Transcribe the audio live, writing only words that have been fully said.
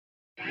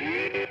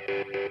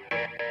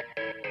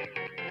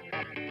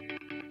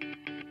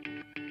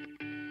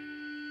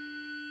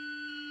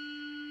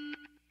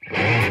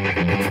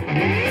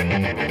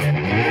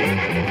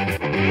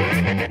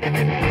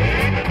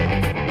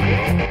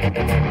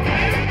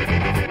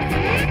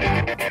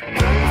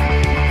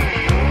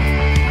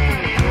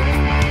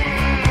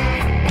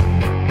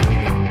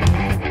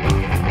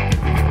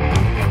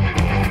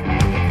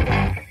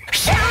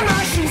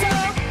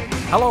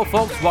Hello,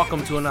 folks.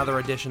 Welcome to another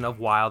edition of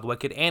Wild,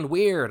 Wicked, and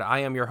Weird. I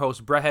am your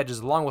host, Brett Hedges,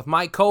 along with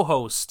my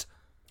co-host.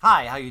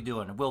 Hi, how you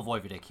doing? Will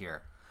Voivodik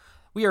here.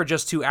 We are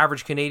just two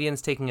average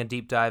Canadians taking a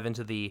deep dive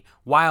into the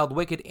wild,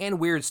 wicked, and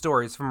weird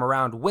stories from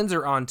around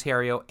Windsor,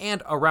 Ontario,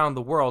 and around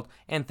the world.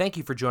 And thank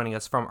you for joining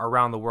us from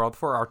around the world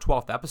for our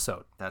 12th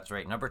episode. That's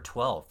right, number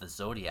 12, the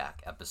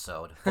Zodiac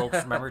episode.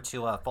 Folks, remember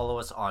to follow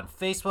us on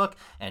Facebook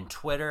and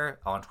Twitter.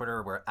 On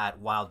Twitter, we're at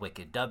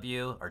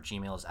WildWickedW. Our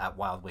Gmail is at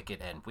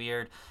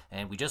WildWickedAndWeird.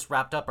 And we just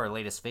wrapped up our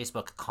latest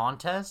Facebook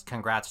contest.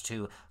 Congrats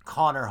to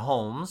Connor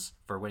Holmes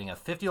for winning a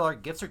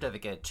 $50 gift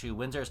certificate to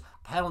Windsor's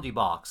Penalty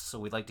Box. So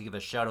we'd like to give a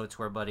shout out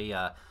to our buddy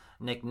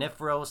Nick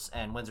Nifros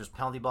and Windsor's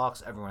Penalty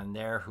Box, everyone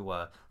there who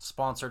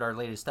sponsored our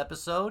latest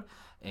episode.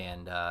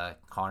 And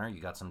Connor,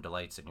 you got some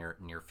delights in your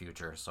near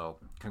future. So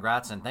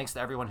congrats, and thanks to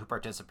everyone who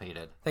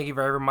participated. Thank you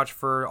very much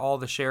for all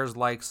the shares,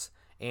 likes,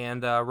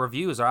 and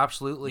reviews. Are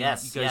absolutely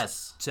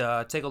yes.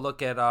 To take a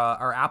look at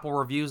our Apple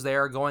reviews. They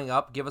are going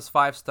up. Give us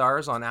 5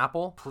 stars on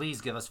Apple.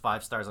 Please give us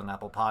 5 stars on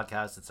Apple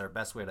Podcasts. It's our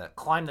best way to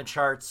climb the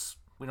charts.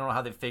 We don't know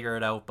how they figure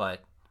it out,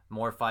 but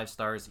more 5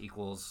 stars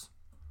equals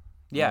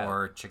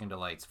more chicken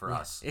delights for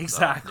us.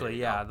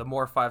 Exactly. So, the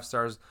more 5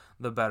 stars,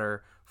 the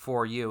better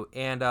for you.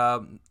 And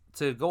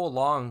to go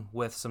along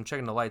with some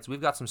chicken delights,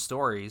 we've got some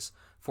stories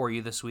for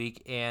you this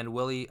week. And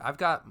Willie, I've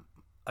got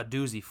a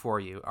doozy for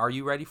you. Are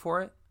you ready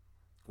for it?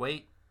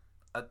 Wait.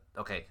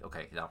 Okay.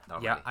 No,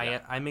 not yeah, ready.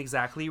 I'm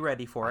exactly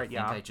ready for it.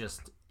 I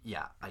just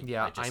had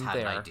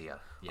there. an idea.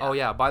 Yeah. Oh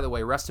yeah. By the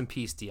way, rest in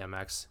peace,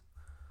 DMX.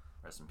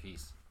 Rest in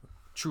peace.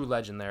 True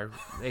legend there,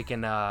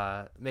 making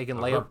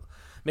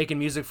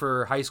music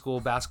for high school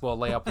basketball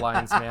layup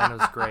lines. Man, it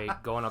was great.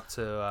 Going up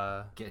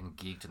to getting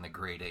geeked in the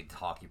grade 8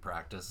 hockey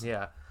practice.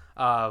 Yeah.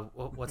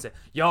 What's it?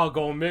 Y'all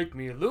gonna make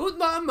me lose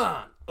my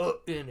mind.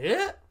 Up in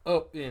here.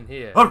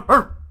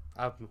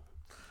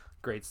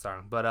 Great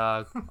song,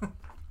 but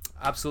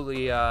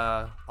absolutely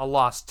a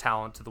lost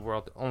talent to the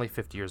world. Only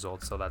 50 years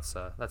old, so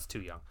that's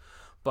too young.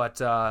 But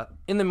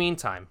in the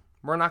meantime,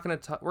 we're gonna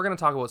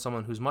talk about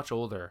someone who's much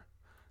older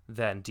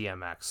than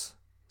DMX.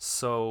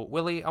 So,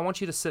 Willie, I want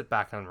you to sit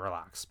back and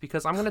relax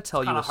because I'm going to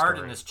tell you a story. It's kind of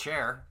hard in this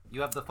chair. You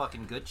have the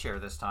fucking good chair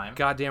this time.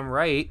 Goddamn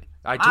right.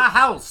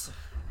 House!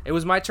 It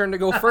was my turn to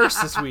go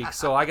first this week,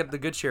 so I get the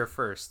good chair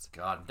first.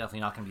 God, I'm definitely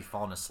not going to be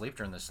falling asleep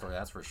during this story,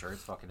 that's for sure.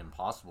 It's fucking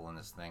impossible in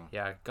this thing.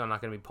 Yeah, I'm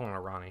not going to be pulling a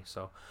Ronnie,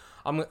 so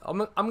I'm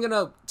going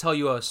to tell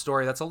you a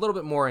story that's a little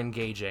bit more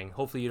engaging.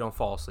 Hopefully you don't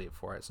fall asleep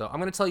for it. So I'm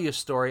going to tell you a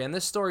story, and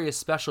this story is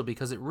special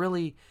because it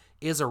really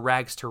is a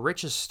rags to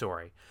riches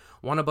story.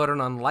 One about an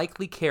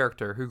unlikely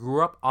character who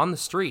grew up on the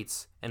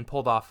streets and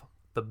pulled off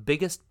the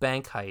biggest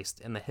bank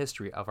heist in the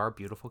history of our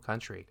beautiful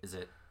country. Is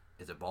it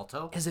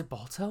Balto? Is it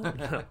Balto?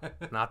 No,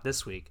 not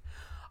this week.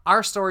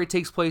 Our story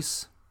takes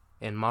place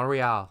in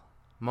Montreal,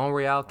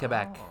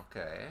 Quebec. Oh,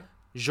 okay.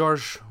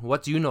 Georges,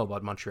 what do you know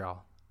about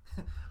Montreal?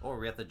 Oh, are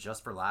we at the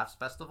Just for Laughs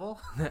festival?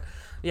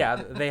 Yeah,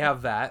 they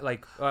have that.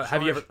 Like,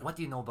 have you ever? What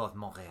do you know about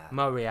Montreal?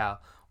 Montreal.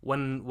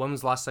 When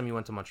was the last time you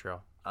went to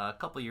Montreal? A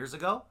couple years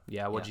ago.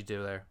 Yeah, what'd you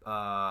do there?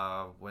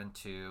 Went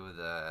to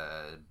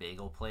the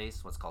bagel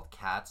place, what's called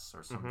Katz,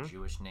 or some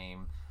Jewish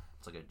name.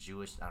 It's like a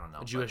Jewish, I don't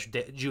know. Jewish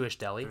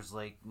deli? There's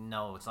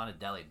no, it's not a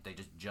deli. They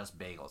just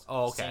bagels.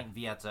 Oh, okay. Saint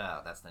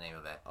Viateur, that's the name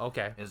of it.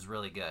 Okay. It was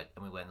really good.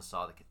 And we went and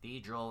saw the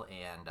cathedral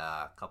and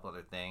a couple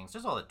other things.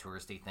 Just all the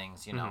touristy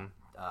things, you know.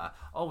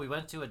 We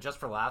went to a Just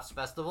for Laughs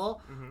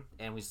festival,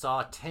 and we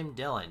saw Tim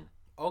Dillon.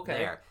 Okay.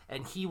 There.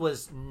 And he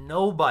was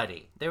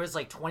nobody. There was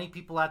like 20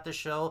 people at the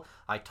show.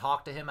 I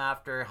talked to him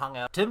after, hung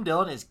out. Tim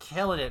Dillon is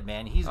killing it,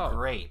 man. He's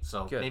great.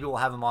 So maybe we'll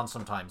have him on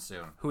sometime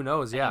soon. Who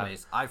knows, yeah.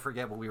 Anyways, I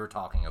forget what we were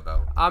talking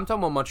about. I'm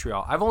talking about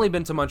Montreal. I've only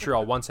been to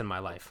Montreal once in my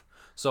life.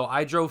 So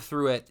I drove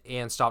through it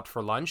and stopped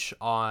for lunch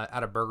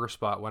at a burger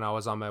spot when I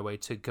was on my way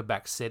to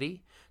Quebec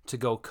City to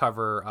go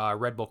cover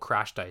Red Bull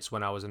Crashed Ice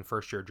when I was in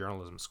first year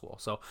journalism school.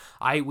 So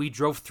we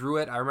drove through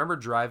it. I remember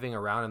driving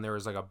around and there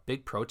was like a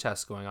big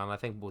protest going on, I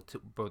think, with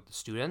the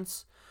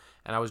students.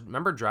 And I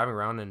remember driving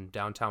around in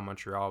downtown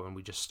Montreal and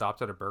we just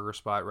stopped at a burger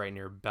spot right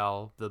near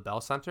the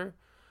Bell Center.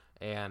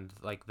 And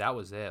like that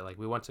was it. Like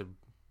we went to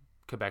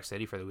Quebec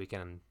City for the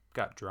weekend and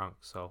got drunk,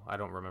 so I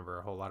don't remember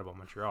a whole lot about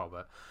Montreal,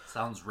 but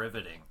sounds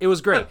riveting. It was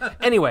great.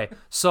 Anyway,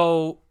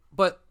 so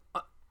but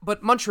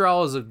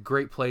Montreal is a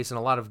great place, and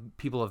a lot of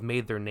people have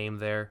made their name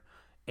there.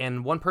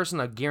 And one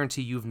person I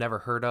guarantee you've never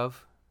heard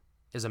of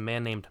is a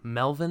man named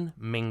Melvin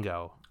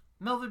Mingo.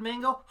 Melvin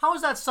Mingo? How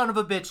is that son of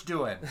a bitch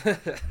doing?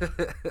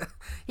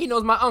 He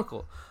knows my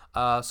uncle.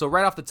 So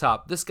right off the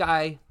top, this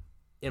guy,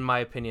 in my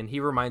opinion, he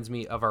reminds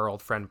me of our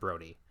old friend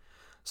Brody.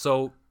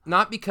 So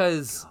not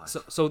because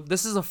so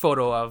this is a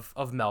photo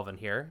of Melvin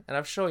here, and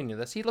I'm showing you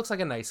this. He looks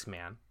like a nice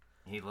man.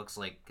 He looks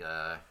like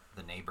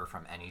the neighbor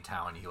from any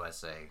town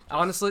USA. Just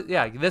Honestly,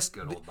 yeah,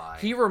 good old bye.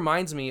 he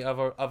reminds me of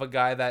a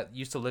guy that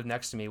used to live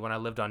next to me when I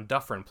lived on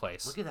Dufferin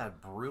Place. Look at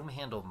that broom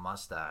handle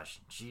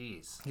mustache.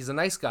 Jeez. He's a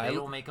nice guy. They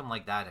don't make him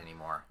like that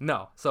anymore.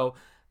 No. So,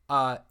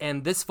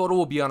 and this photo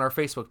will be on our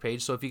Facebook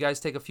page. So if you guys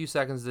take a few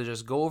seconds to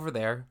just go over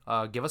there,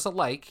 give us a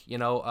like,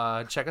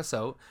 check us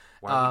out.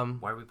 Why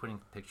are we putting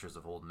pictures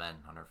of old men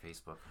on our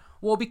Facebook?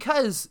 Well,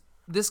 because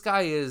this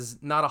guy is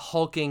not a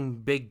hulking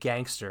big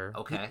gangster.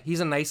 Okay. He's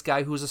a nice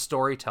guy who's a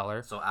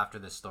storyteller. So after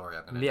this story,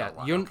 I'm gonna Yeah, know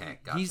one. Okay,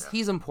 gotcha.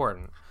 he's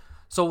important.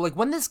 So like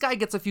when this guy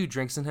gets a few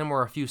drinks in him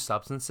or a few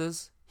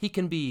substances, he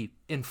can be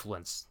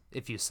influenced,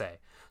 if you say.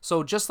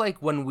 So just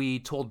like when we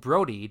told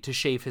Brody to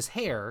shave his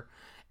hair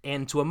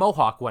into a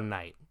mohawk one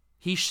night,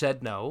 he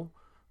said no,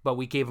 but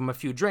we gave him a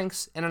few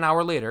drinks, and an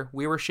hour later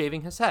we were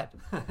shaving his head,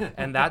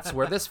 and that's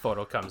where this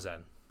photo comes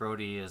in.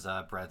 Brody is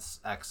Brett's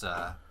ex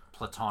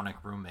platonic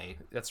roommate.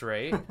 That's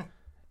right.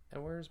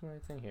 And where's my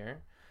thing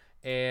here?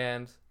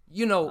 And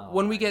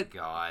when we get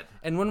God.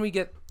 and when we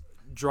get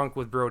drunk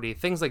with Brody,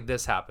 things like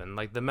this happen,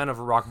 like the Men of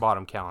Rock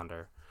Bottom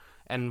calendar.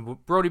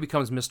 And Brody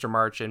becomes Mr.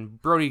 March,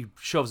 and Brody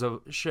shaves Are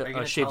you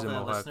gonna shaves tell him the a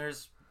mohawk.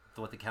 listeners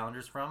what the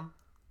calendar's from?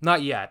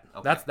 Not yet.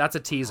 Okay. That's a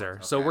teaser.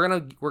 So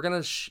Okay. we're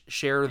gonna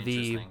share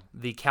the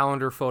Interesting.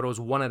 calendar photos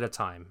one at a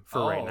time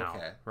for right now.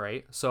 Okay.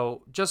 Right.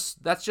 So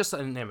that's just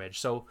an image.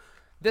 So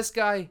this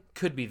guy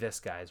could be this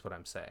guy is what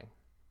I'm saying.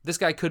 This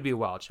guy could be a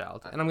wild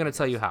child, and I'm gonna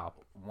tell you how.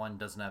 One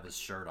doesn't have his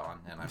shirt on,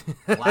 and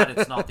I'm glad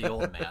it's not the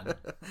old man.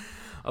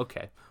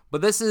 Okay,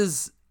 but this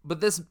is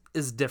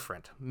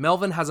different.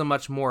 Melvin has a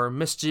much more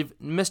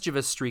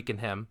mischievous streak in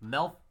him.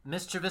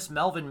 Mischievous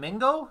Melvin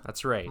Mingo?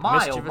 That's right. My, oh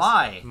mischievous,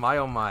 my. My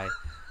oh my.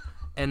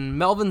 And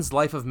Melvin's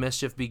life of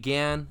mischief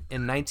began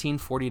in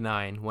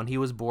 1949 when he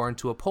was born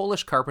to a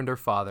Polish carpenter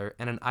father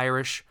and an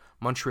Irish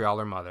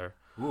Montrealer mother.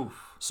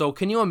 Oof. So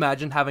can you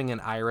imagine having an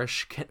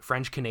Irish,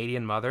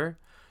 French-Canadian mother?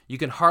 You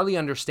can hardly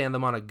understand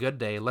them on a good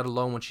day, let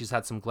alone when she's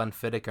had some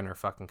Glenfiddich in her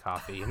fucking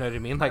coffee. You know what I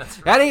mean? Like,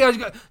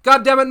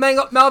 God damn it,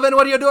 Melvin,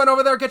 what are you doing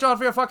over there? Get you off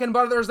your fucking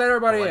butters there,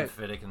 buddy.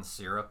 Glenfiddich and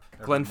syrup.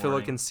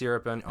 Glenfiddich and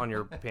syrup on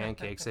your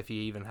pancakes if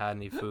you even had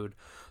any food.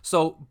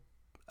 So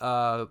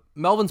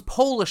Melvin's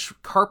Polish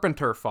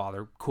carpenter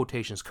father,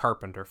 quotations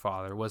carpenter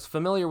father, was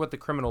familiar with the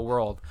criminal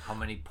world. How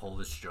many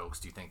Polish jokes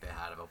do you think they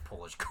had about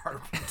Polish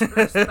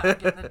carpenters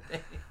back in the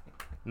day?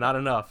 Not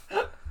enough.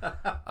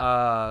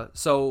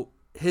 So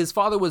his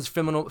father was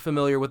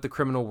familiar with the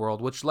criminal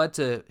world, which led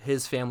to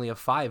his family of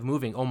 5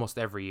 moving almost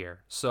every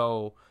year.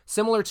 So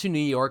similar to New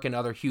York and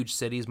other huge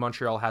cities,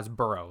 Montreal has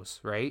boroughs,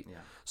 right? Yeah.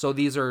 So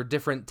these are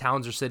different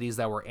towns or cities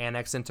that were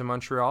annexed into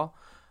Montreal.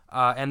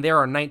 And there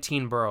are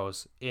 19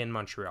 boroughs in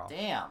Montreal.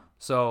 Damn.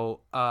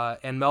 So,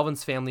 and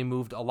Melvin's family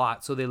moved a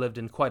lot, so they lived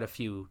in quite a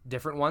few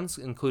different ones,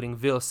 including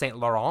Ville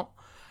Saint-Laurent,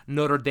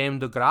 Notre Dame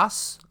de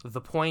Grace,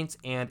 The Point,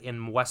 and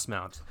in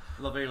Westmount.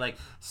 Love it, like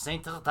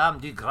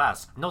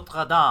Sainte-Dame-du-Grâce,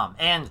 Notre Dame,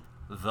 and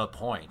The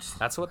Point.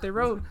 That's what they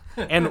wrote.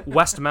 And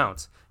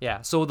Westmount.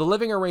 Yeah, so the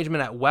living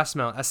arrangement at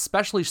Westmount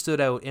especially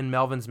stood out in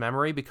Melvin's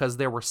memory because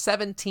there were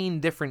 17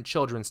 different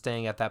children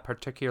staying at that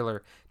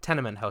particular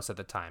tenement house at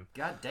the time.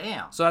 God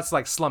damn. So that's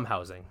like slum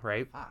housing,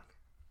 right? Fuck.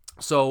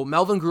 So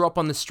Melvin grew up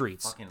on the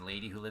streets. Fucking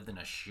lady who lived in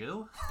a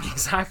shoe?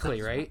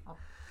 Exactly, right?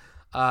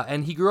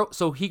 And he grew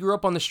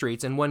up on the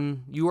streets, and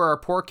when you are a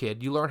poor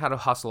kid, you learn how to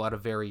hustle at a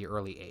very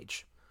early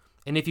age.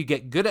 And if you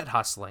get good at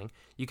hustling,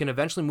 you can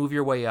eventually move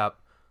your way up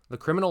the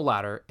criminal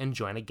ladder and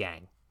join a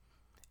gang.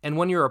 And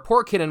when you're a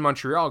poor kid in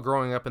Montreal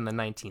growing up in the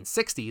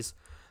 1960s,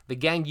 the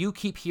gang you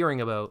keep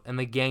hearing about and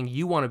the gang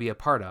you want to be a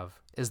part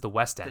of is the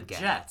West End gang.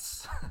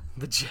 Jets.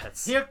 The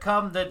Jets. Here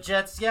come the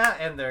Jets, yeah,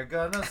 and they're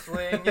gonna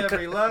swing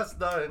every last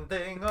darn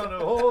thing on a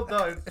whole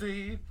darn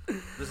street.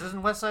 This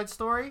isn't West Side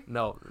Story?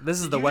 No, this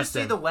is Did the you West just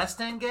say End. the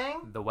West End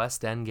gang? The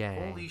West End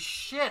gang. Holy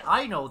shit,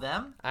 I know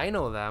them. I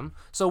know them.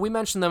 So we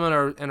mentioned them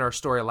in our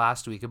story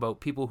last week about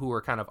people who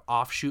were kind of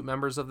offshoot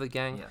members of the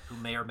gang. Yeah, who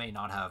may or may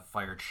not have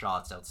fired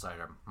shots outside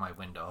of my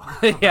window.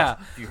 Yeah.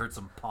 If you heard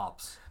some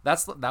pops.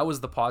 That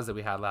was the pause that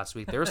we had last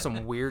week. There was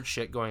some weird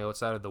shit going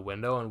outside of the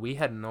window, and we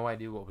had no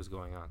idea what was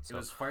going on. So It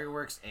was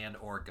fireworks and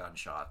or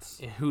gunshots.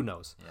 who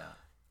knows?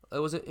 Yeah.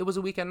 It was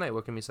a weekend night.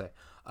 What can we say?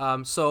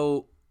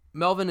 So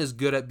Melvin is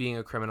good at being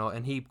a criminal,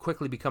 and he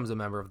quickly becomes a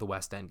member of the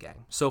West End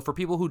gang. So for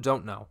people who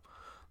don't know,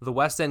 the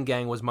West End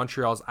gang was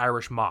Montreal's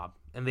Irish mob,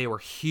 and they were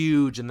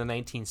huge in the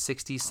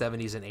 1960s,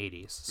 70s, and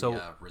 80s. So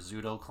the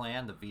Rizzuto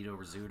clan, the Vito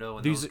Rizzuto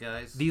and these those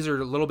guys. these are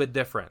a little bit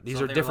different. These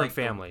So are they were different like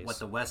families. what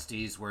the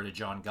Westies were to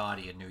John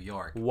Gotti in New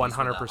York.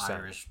 100%. The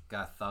Irish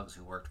thugs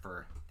who worked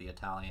for the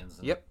Italians.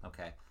 And, Yep.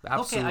 Okay. Okay,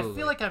 Absolutely. I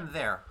feel like I'm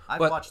there. I've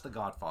But- watched The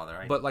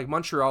Godfather. But like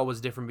Montreal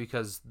was different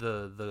because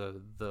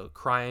the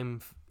crime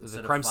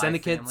Instead of crime 5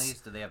 syndicate.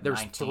 families, do they have There's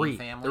 19 3.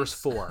 families? There was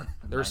 4.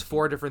 There was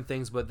 4 different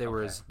things, but there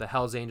was the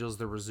Hells Angels,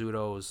 the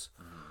Rizzutos,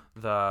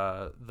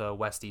 the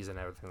Westies, and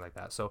everything like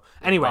that. So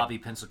anyway, Bobby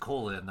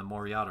Pensacola and the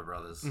Moriarty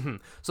brothers.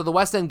 so the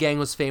West End gang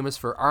was famous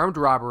for armed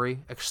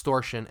robbery,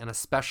 extortion, and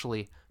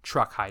especially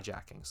truck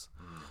hijackings.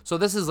 So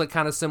this is like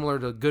kind of similar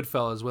to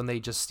Goodfellas when they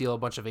just steal a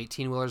bunch of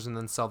 18-wheelers and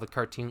then sell the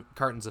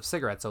cartons of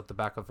cigarettes out the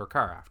back of their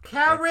car after.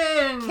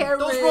 Karen!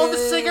 Those were all the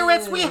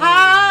cigarettes we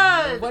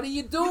had! What are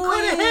you doing? You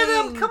could have hit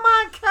him! Come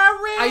on,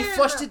 Karen! I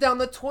flushed it down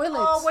the toilet.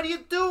 Oh, what are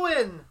you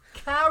doing?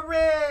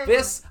 Karen!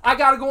 I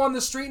gotta go on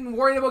the street and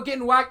worry about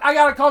getting whacked. I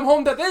gotta come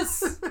home to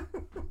this.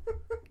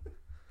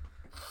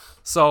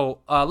 So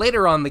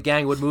later on, the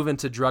gang would move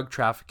into drug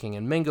trafficking,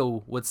 and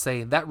Mingo would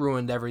say that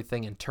ruined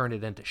everything and turned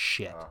it into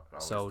shit.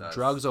 So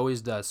drugs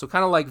always does. So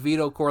kind of like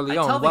Vito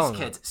Corleone. I tell these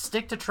kids,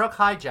 stick to truck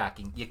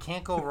hijacking. You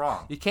can't go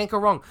wrong. You can't go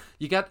wrong.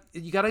 You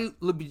gotta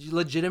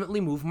legitimately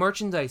move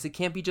merchandise. It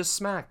can't be just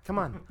smack. Come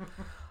on.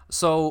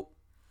 So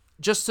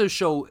just to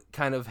show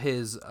kind of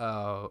his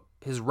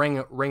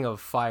ring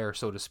of fire,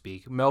 so to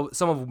speak,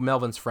 some of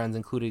Melvin's friends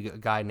included a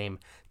guy named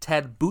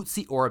Ted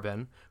Bootsy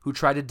Orban, who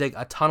tried to dig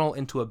a tunnel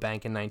into a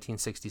bank in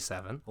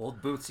 1967.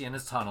 Old Bootsy and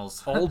his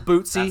tunnels. Old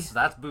Bootsy.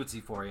 That's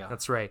Bootsy for you.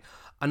 That's right.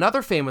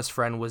 Another famous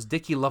friend was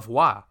Dickie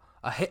Lavoie,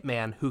 a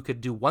hitman who could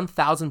do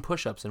 1,000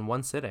 push-ups in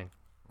one sitting.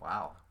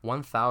 Wow.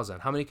 1,000.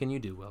 How many can you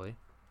do, Willie?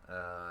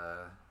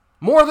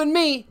 More than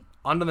me!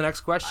 On to the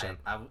next question.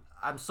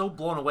 I'm so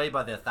blown away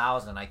by the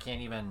 1,000. I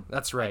can't even.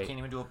 That's right. I can't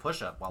even do a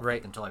push-up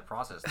until I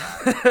process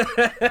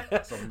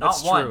that. So not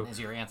That's one true. is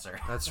your answer.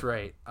 That's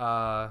right.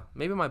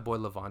 Maybe my boy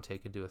Levante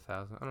could do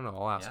 1,000. I don't know.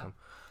 I'll ask him.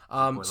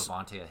 Boy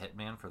Levante a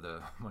hitman for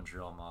the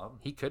Montreal Mob?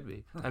 He could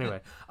be.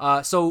 Anyway,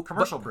 so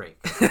commercial break.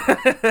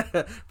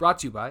 Brought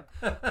to you by.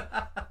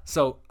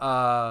 So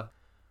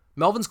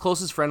Melvin's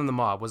closest friend in the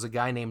mob was a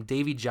guy named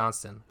Davy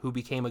Johnston, who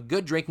became a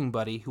good drinking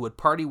buddy who would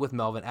party with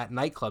Melvin at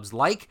nightclubs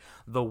like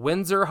the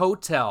Windsor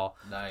Hotel.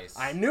 Nice.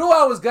 I knew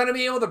I was going to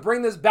be able to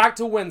bring this back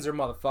to Windsor,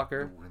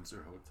 motherfucker. The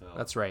Windsor Hotel.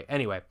 That's right.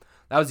 Anyway,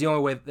 that was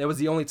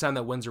the only time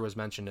that Windsor was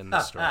mentioned in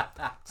this story.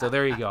 So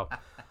there you go.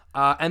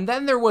 And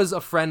then there was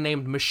a friend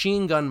named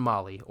Machine Gun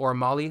Molly, or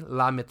Molly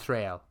La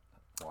Mitraille.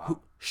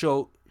 Wow.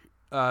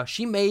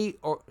 She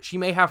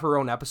may have her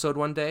own episode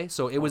one day.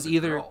 So it was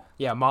either girl.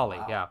 Yeah, Molly.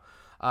 Wow. Yeah.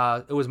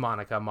 It was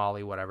Monica,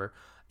 Molly, whatever.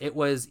 It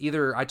was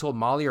either I told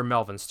Molly or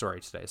Melvin's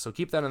story today. So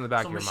keep that in the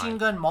back of your Machine mind.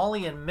 Gun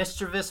Molly and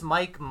Mischievous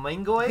Mike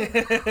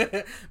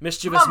Mingoy?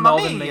 Mischievous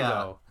Melvin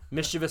Mingo.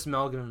 Mischievous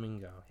Melvin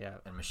Mingo. Yeah.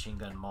 And Machine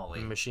Gun Molly.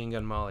 Machine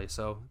Gun Molly.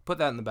 So put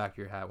that in the back of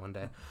your hat one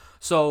day.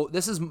 So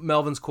this is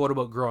Melvin's quote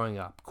about growing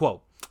up.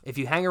 Quote, "If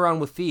you hang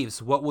around with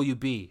thieves, what will you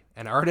be?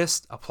 An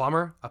artist? A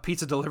plumber? A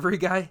pizza delivery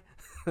guy?"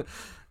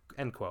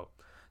 End quote.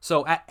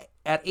 So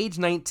at age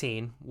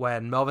 19,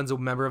 when Melvin's a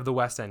member of the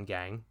West End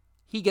gang,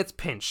 he gets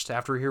pinched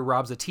after he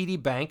robs a TD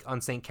Bank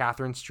on St.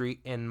 Catherine Street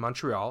in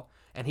Montreal,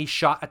 and he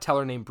shot a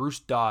teller named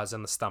Bruce Dawes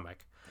in the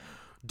stomach.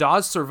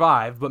 Dawes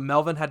survived, but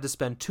Melvin had to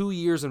spend 2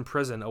 years in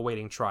prison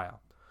awaiting trial.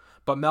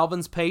 But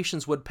Melvin's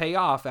patience would pay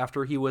off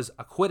after he was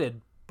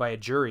acquitted by a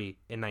jury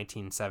in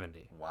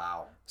 1970.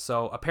 Wow.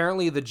 So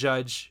apparently the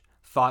judge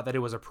thought that it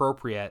was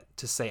appropriate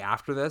to say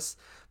after this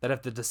that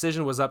if the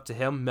decision was up to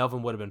him,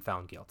 Melvin would have been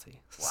found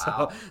guilty.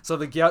 Wow. So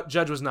the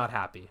judge was not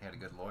happy. He had a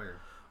good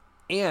lawyer.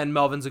 And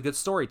Melvin's a good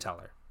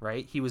storyteller,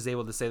 right? He was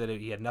able to say that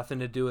he had nothing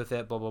to do with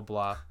it, blah, blah,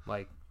 blah.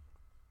 Like,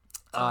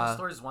 the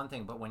story is one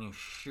thing, but when you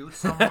shoot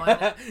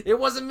someone... it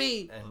wasn't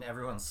me! And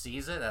everyone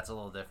sees it, that's a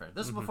little different.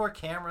 This is before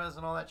cameras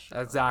and all that shit.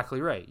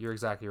 Exactly right. You're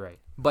exactly right.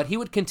 But he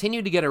would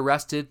continue to get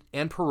arrested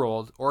and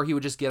paroled, or he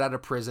would just get out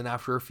of prison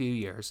after a few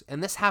years.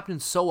 And this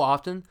happened so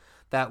often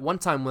that one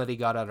time when he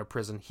got out of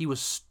prison, he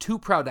was too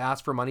proud to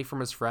ask for money from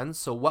his friends.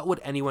 So what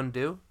would anyone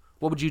do?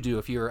 What would you do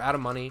if you were out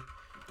of money?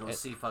 Go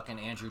see fucking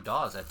Andrew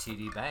Dawes at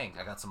TD Bank.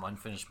 I got some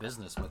unfinished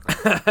business with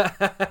him.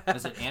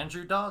 Is it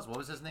Andrew Dawes? What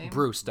was his name?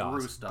 Bruce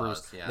Dawes. Bruce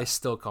Dawes, yeah. They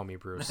still call me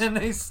Bruce. And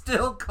they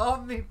still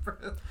call me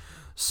Bruce.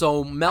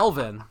 So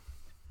Melvin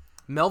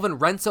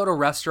rents out a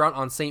restaurant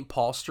on St.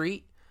 Paul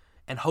Street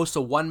and hosts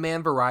a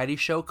one-man variety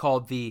show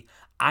called the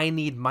I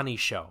Need Money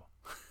Show.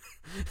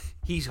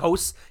 He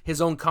hosts his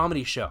own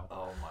comedy show.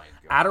 Oh my god.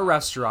 At a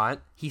restaurant,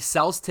 he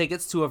sells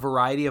tickets to a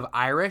variety of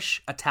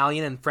Irish,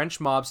 Italian, and French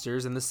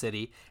mobsters in the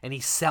city, and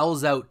he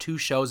sells out 2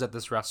 shows at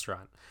this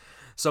restaurant.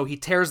 So he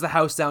tears the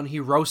house down,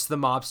 he roasts the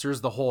mobsters,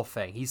 the whole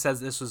thing. He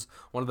says this was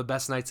one of the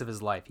best nights of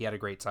his life. He had a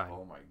great time.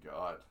 Oh my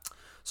god.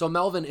 So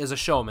Melvin is a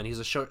showman. He's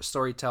a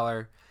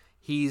storyteller.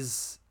 He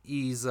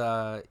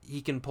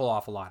can pull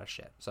off a lot of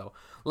shit. So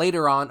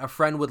later on, a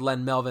friend would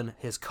lend Melvin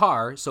his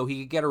car so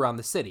he could get around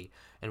the city.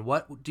 And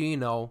what do you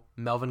know?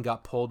 Melvin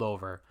got pulled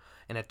over.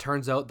 And it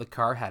turns out the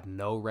car had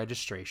no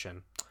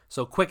registration.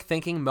 So quick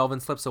thinking,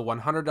 Melvin slips a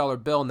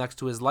 $100 bill next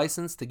to his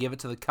license to give it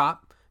to the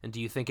cop. And do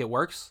you think it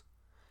works?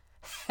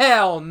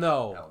 Hell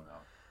no. Hell no.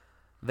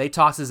 They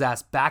toss his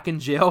ass back in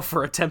jail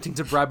for attempting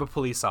to bribe a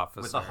police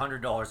officer. With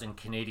 $100 in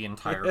Canadian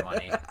Tire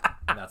money.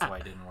 And that's why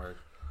it didn't work.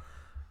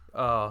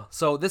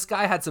 So this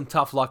guy had some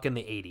tough luck in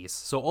the 80s.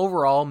 So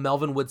overall,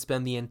 Melvin would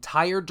spend the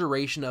entire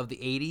duration of the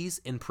 80s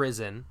in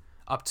prison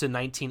up to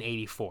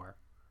 1984.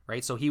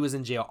 Right, so he was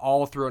in jail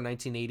all throughout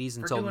 1980s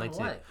until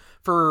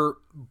for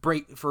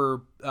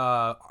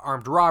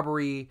armed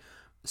robbery,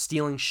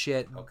 stealing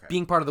shit,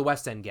 being part of the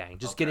West End gang,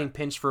 just getting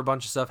pinched for a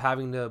bunch of stuff,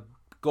 having to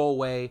go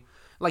away.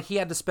 Like he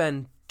had to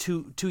spend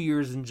two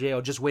years in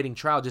jail just waiting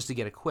trial just to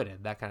get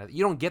acquitted. That kind of,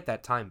 you don't get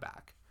that time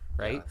back,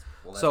 right? Yeah,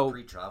 well, that's so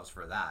pre-trials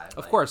for that.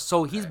 of course.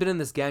 So he's been in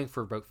this gang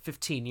for about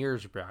 15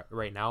 years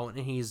right now, and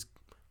he's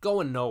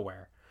going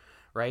nowhere,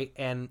 right?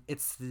 And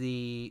it's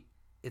the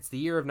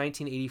year of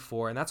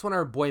 1984, and that's when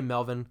our boy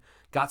Melvin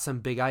got some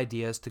big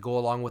ideas to go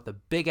along with the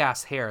big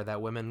ass hair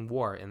that women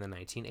wore in the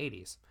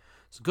 1980s.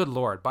 So good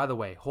Lord, by the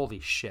way, holy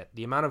shit,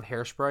 the amount of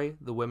hairspray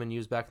the women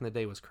used back in the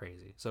day was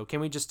crazy. So can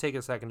we just take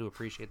a second to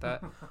appreciate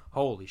that?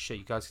 Holy shit,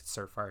 you guys could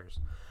start fires.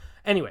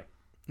 Anyway,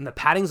 and the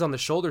paddings on the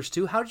shoulders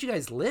too. How did you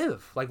guys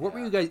live? Like, what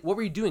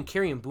were you doing,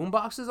 carrying boom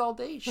boxes all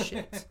day?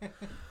 Shit.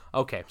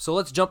 Okay, so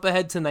let's jump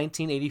ahead to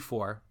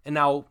 1984. And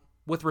now,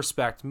 with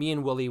respect, me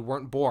and Willie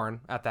weren't born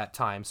at that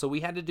time, so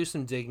we had to do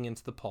some digging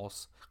into the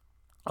pulse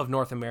of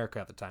North America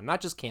at the time.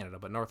 Not just Canada,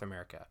 but North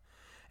America.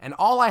 And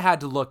all I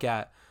had to look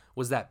at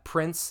was that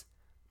Prince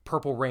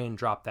Purple Rain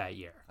dropped that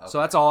year. Okay. So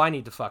that's all I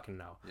need to fucking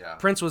know. Yeah.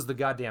 Prince was the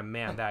goddamn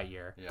man that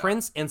year. Yeah.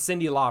 Prince and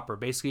Cyndi Lauper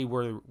basically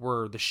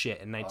were the shit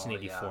in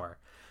 1984. Oh, yeah.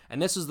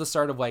 And this was the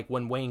start of like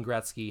when Wayne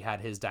Gretzky had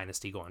his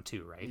dynasty going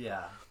too, right?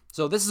 Yeah.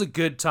 So this is a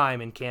good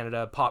time in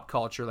Canada, pop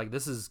culture. Like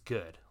this is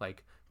good.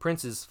 Like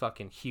Prince is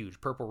fucking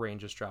huge. Purple Rain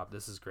just dropped.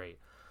 This is great.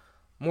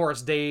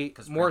 Morris Day.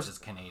 Because Prince is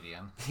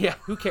Canadian. Yeah,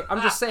 who cares?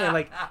 I'm just saying,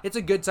 like, it's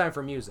a good time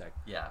for music.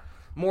 Yeah.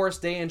 Morris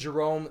Day and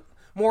Jerome.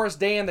 Morris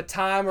Day and the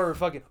Time are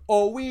fucking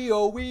oh.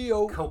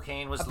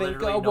 Cocaine was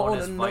literally known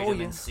as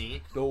vitamin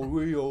C.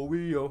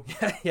 Oh.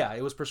 Yeah,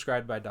 it was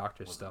prescribed by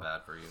doctors Wasn't still.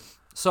 bad for you.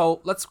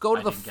 So let's go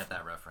to I didn't get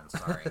that reference.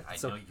 Sorry. I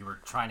know you were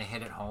trying to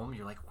hit it home.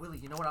 You're like, Willie,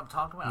 you know what I'm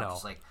talking about? No. I'm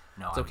just like,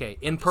 no. It's okay.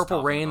 In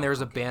Purple Rain,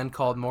 there's a band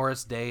called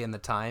Morris Day and the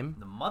Time.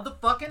 The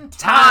motherfucking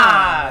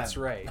Time. That's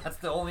right. That's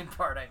the only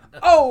part I know.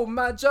 Oh,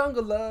 my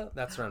jungle love.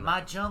 That's right.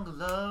 My jungle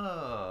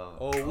love.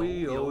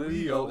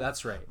 Oh.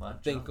 That's right.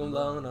 Think I'm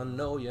gonna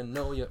know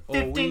you.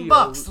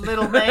 $15,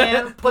 little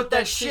man. Put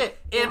that shit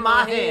in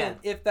my hand.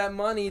 If that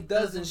money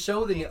doesn't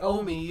show, then you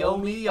owe me.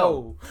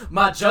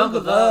 My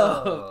jungle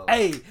love.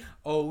 Hey.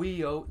 Oh.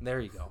 There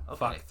you go. Okay.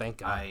 Fuck, thank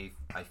God.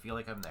 I feel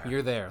like I'm there.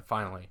 You're there,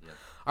 finally. Yep.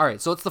 All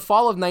right, so it's the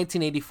fall of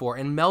 1984,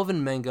 and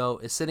Melvin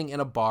Mengo is sitting in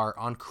a bar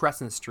on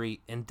Crescent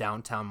Street in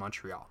downtown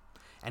Montreal.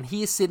 And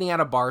he is sitting at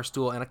a bar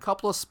stool, and a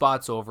couple of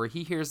spots over,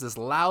 he hears this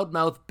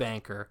loudmouth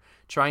banker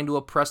trying to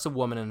oppress a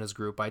woman in his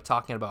group by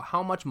talking about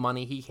how much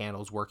money he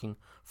handles working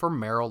for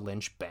Merrill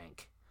Lynch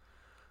Bank.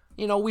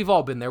 You know, we've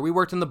all been there. We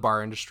worked in the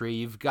bar industry.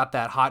 You've got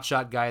that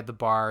hotshot guy at the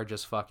bar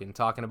just fucking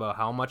talking about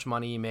how much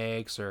money he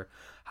makes or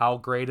how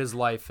great his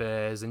life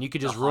is, and you could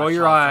just roll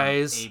your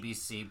eyes.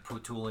 ABC,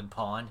 Putul, and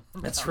Pawn.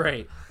 That's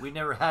right. We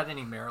never had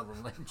any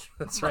Marilyn Lynch.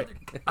 That's right.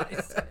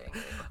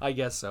 I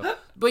guess so.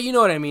 But you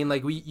know what I mean?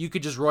 Like, you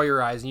could just roll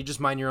your eyes and you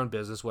just mind your own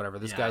business, whatever.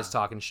 This guy's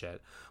talking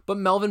shit. But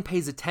Melvin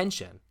pays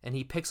attention, and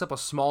he picks up a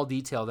small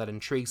detail that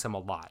intrigues him a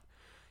lot.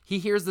 He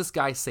hears this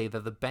guy say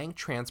that the bank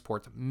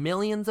transports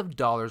millions of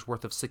dollars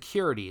worth of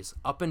securities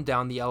up and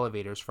down the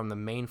elevators from the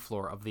main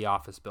floor of the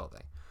office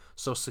building.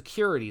 So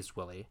securities,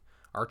 Willie,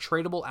 are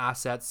tradable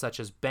assets such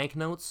as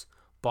banknotes,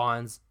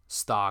 bonds,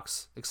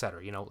 stocks,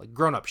 etc. You know, like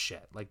grown-up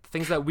shit, like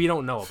things that we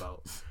don't know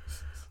about.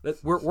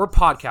 We're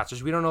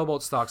podcasters. We don't know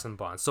about stocks and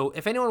bonds. So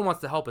if anyone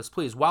wants to help us,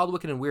 please,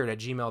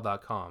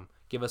 wildwickedandweird@gmail.com.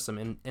 Give us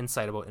some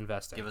insight about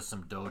investing. Give us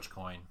some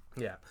Dogecoin.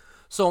 Yeah.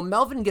 So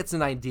Melvin gets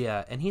an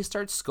idea, and he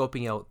starts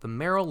scoping out the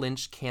Merrill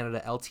Lynch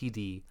Canada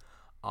Ltd.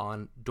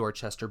 On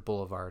Dorchester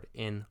Boulevard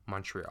in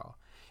Montreal.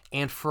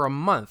 And for a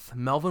month,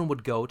 Melvin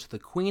would go to the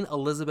Queen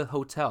Elizabeth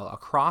Hotel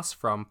across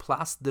from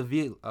Place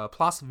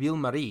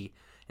Ville-Marie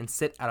and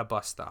sit at a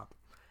bus stop.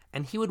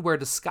 And he would wear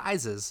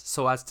disguises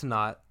so as to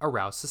not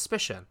arouse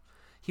suspicion.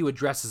 He would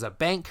dress as a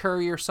bank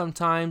courier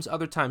sometimes.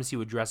 Other times he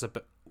would dress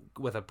up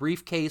with a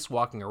briefcase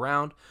walking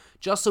around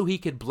just so he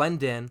could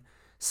blend in,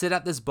 sit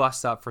at this bus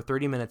stop for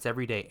 30 minutes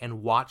every day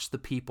and watch the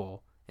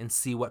people and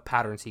see what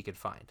patterns he could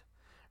find,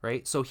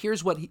 right? So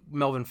here's what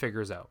Melvin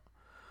figures out.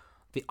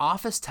 The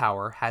office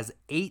tower has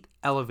 8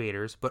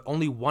 elevators, but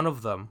only one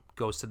of them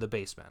goes to the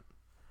basement.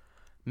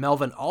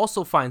 Melvin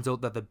also finds out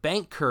that the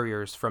bank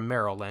couriers from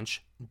Merrill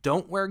Lynch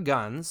don't wear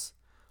guns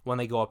when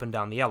they go up and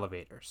down the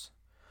elevators.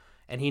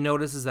 And he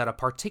notices that a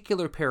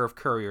particular pair of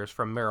couriers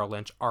from Merrill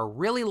Lynch are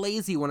really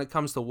lazy when it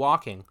comes to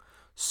walking,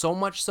 so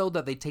much so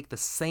that they take the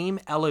same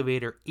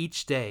elevator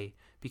each day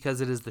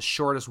because it is the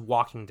shortest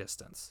walking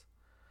distance.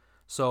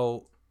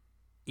 So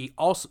he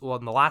also,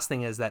 and the last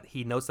thing is that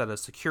he notes that a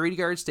security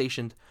guard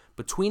stationed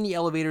between the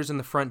elevators and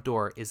the front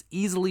door is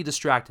easily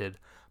distracted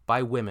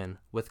by women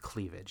with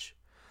cleavage.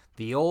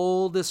 The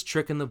oldest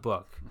trick in the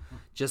book.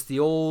 Just the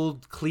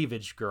old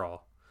cleavage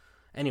girl.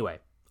 Anyway,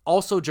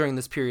 also during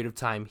this period of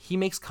time, he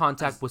makes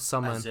contact with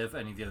someone. As if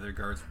any of the other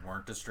guards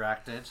weren't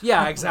distracted.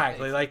 Yeah,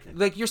 exactly.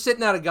 like you're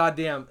sitting at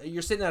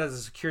you're sitting at as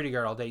a security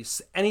guard all day.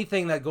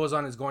 Anything that goes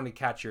on is going to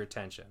catch your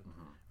attention,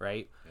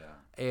 right?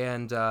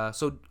 And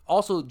so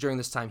also during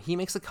this time, he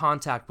makes a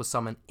contact with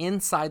someone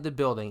inside the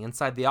building,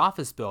 inside the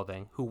office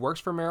building, who works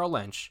for Merrill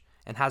Lynch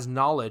and has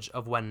knowledge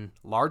of when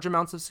large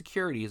amounts of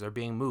securities are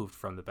being moved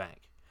from the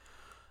bank.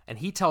 And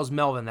he tells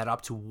Melvin that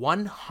up to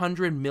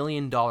 $100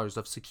 million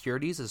of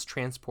securities is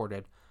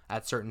transported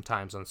at certain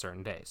times on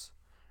certain days,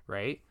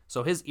 right?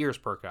 So his ears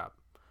perk up.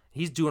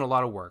 He's doing a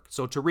lot of work.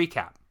 So to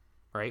recap,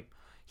 right?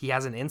 He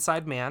has an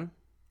inside man.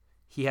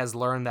 He has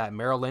learned that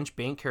Merrill Lynch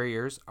bank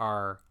carriers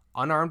are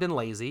unarmed and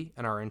lazy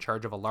and are in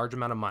charge of a large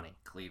amount of money.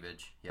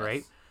 Cleavage, yes.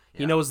 Right? Yeah.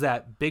 He knows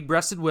that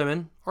big-breasted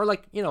women, or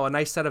like, a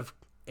nice set of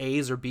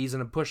A's or B's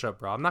in a push-up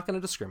bra. I'm not going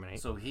to discriminate.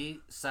 So he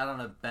sat on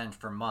a bench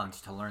for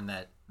months to learn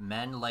that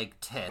men like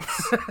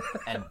tits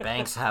and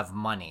banks have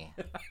money.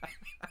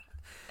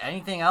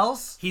 Anything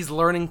else? He's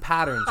learning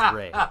patterns,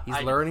 Ray.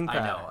 He's learning I know,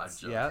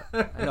 patterns. I'm Yeah,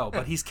 I know,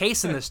 but he's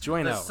casing this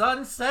joint The out.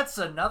 sun sets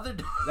another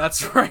day.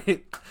 That's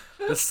right.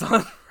 The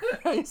sun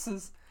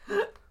rises.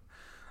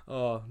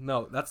 Oh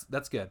no,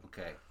 that's good.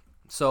 Okay.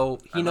 So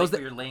he knows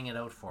that you're laying it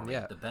out for me.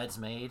 Yeah. The bed's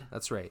made.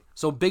 that's right.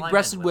 So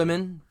big-breasted Climb in,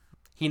 women.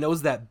 He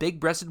knows that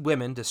big-breasted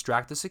women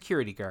distract the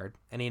security guard,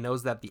 and he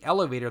knows that the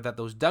elevator that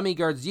those dummy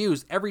guards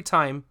use every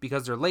time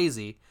because they're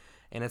lazy,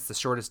 and it's the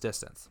shortest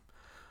distance.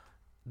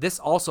 This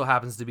also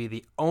happens to be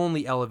the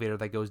only elevator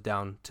that goes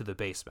down to the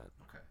basement.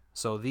 Okay.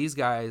 So these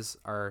guys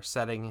are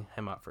setting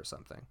him up for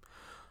something.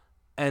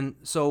 And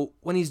so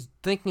when he's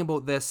thinking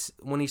about this,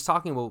 when he's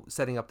talking about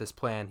setting up this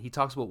plan, he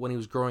talks about when he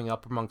was growing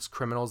up amongst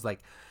criminals, like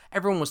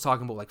everyone was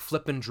talking about like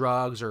flipping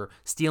drugs or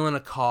stealing a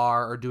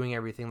car or doing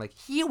everything. Like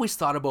he always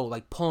thought about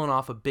like pulling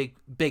off a big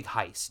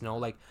heist,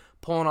 like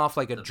pulling off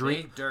like a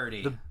dream. Big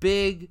dirty. The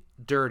big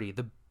dirty,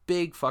 the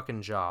big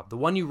fucking job. The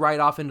one you ride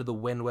off into the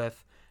wind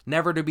with,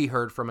 never to be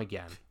heard from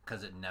again.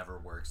 Because it never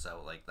works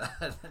out like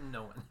that.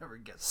 No one ever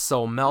gets.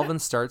 So Melvin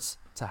starts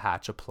to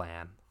hatch a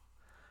plan.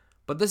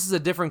 But this is a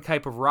different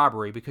type of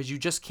robbery because you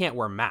just can't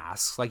wear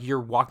masks. Like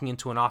you're walking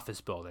into an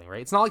office building,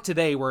 right? It's not like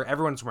today where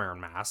everyone's wearing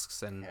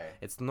masks and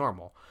it's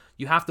normal.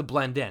 You have to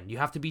blend in. You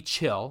have to be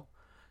chill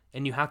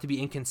and you have to be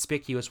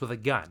inconspicuous with a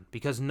gun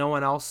because no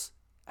one else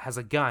has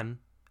a gun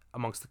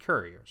amongst the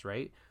couriers,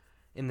 right?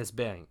 In this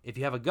bang. If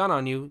you have a gun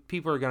on you,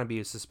 people are going to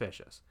be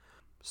suspicious.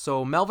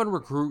 So Melvin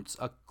recruits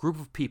a group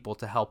of people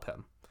to help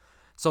him.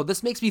 So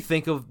this makes me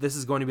think of this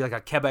is going to be like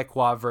a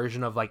Quebecois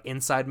version of like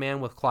Inside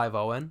Man with Clive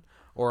Owen,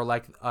 or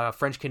like a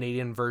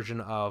French-Canadian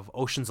version of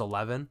Ocean's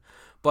 11.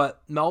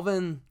 But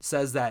Melvin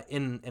says that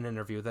in an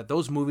interview that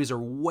those movies are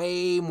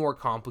way more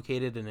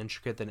complicated and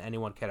intricate than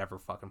anyone could ever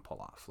fucking pull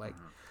off. Like,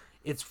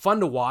 it's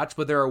fun to watch,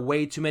 but there are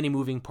way too many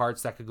moving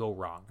parts that could go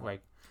wrong.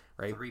 Like,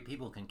 right? 3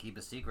 people can keep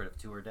a secret if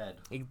 2 are dead.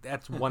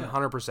 That's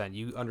 100%.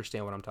 You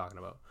understand what I'm talking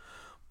about.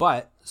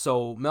 But,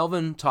 so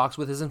Melvin talks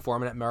with his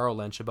informant at Merrill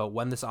Lynch about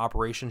when this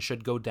operation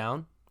should go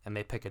down, and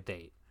they pick a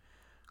date.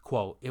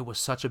 Quote, "It was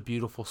such a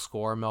beautiful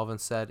score," Melvin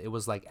said. "It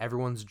was like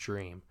everyone's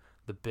dream.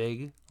 The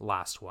big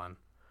last one."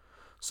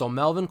 So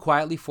Melvin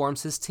quietly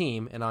forms his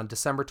team, and on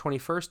December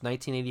 21st,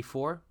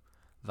 1984,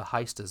 the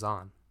heist is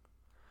on.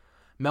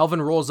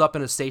 Melvin rolls up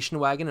in a station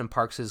wagon and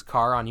parks his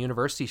car on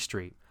University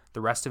Street.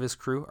 The rest of his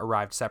crew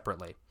arrived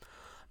separately.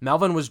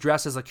 Melvin was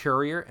dressed as a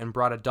courier and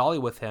brought a dolly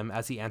with him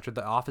as he entered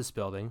the office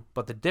building,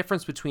 but the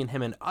difference between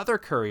him and other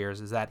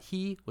couriers is that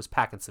he was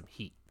packing some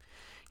heat.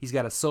 He's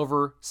got a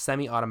silver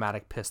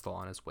semi-automatic pistol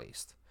on his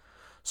waist.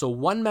 So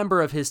one member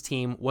of his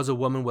team was a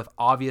woman with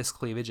obvious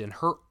cleavage, and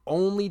her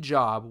only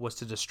job was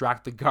to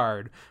distract the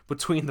guard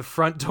between the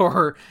front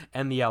door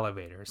and the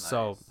elevator. Nice.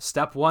 So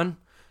step 1,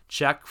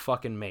 check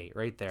fucking mate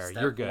right there.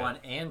 You're good. Step 1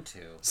 and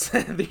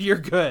 2. You're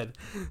good.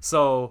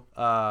 So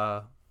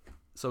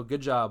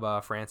good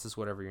job, Francis,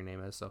 whatever your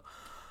name is. So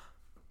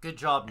good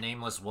job,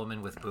 nameless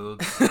woman with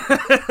boobs.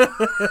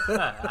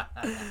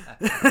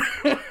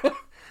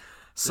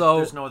 So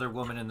there's no other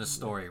woman in the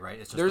story, right?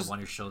 It's just the one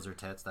who shows her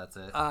tits. That's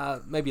it.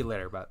 Maybe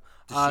later, but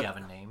does she have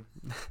a name?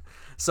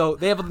 So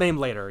they have a name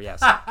later,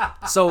 yes.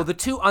 So the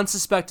 2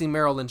 unsuspecting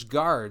Merrill Lynch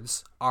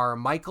guards are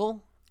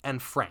Michael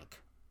and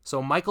Frank.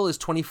 So Michael is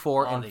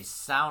 24. Oh, they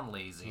sound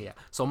lazy. Yeah.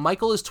 So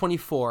Michael is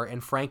 24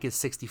 and Frank is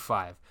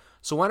 65.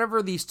 So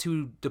whenever these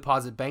 2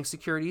 deposit bank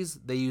securities,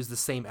 they use the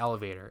same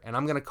elevator, and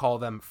I'm gonna call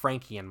them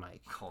Frankie and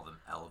Mike. Call them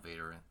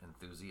elevator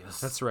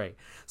enthusiasts. That's right.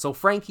 So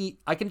Frankie,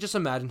 I can just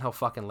imagine how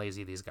fucking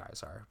lazy these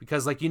guys are,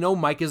 because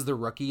Mike is the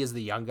rookie, is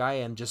the young guy,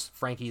 and just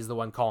Frankie is the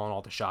one calling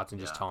all the shots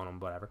and just telling him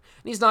whatever.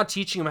 And he's not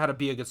teaching him how to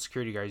be a good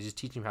security guard. He's just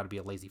teaching him how to be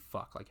a lazy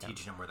fuck like him.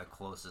 Teaching him where the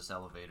closest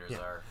elevators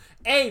are.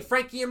 Hey,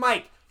 Frankie and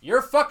Mike,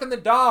 you're fucking the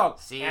dog,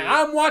 and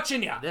I'm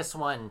watching you. This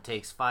one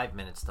takes 5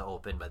 minutes to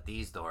open, but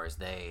these doors,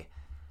 they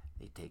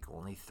take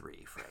only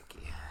 3,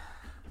 Frankie.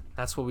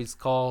 That's what we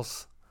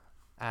calls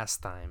ass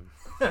time.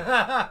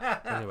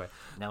 Anyway.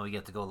 Now we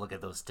get to go look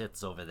at those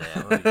tits over there.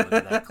 Oh, look at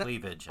that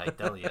cleavage, I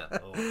tell you.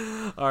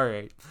 Oh. All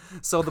right.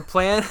 So the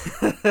plan...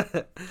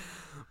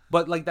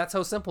 But, that's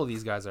how simple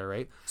these guys are,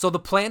 right? So the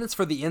plan is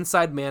for the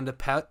inside man to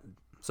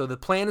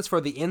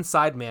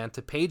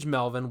page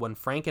Melvin when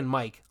Frank and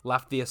Mike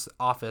left the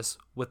office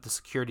with the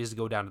securities to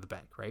go down to the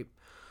bank, right?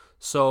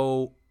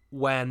 So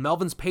when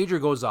Melvin's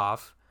pager goes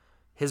off,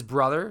 his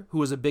brother,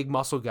 who is a big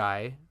muscle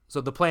guy,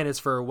 so the plan is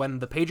for when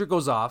the pager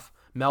goes off,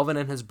 Melvin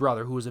and his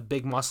brother, who is a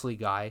big muscly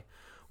guy,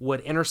 would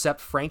intercept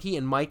Frankie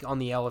and Mike on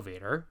the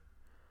elevator,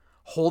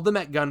 hold them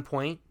at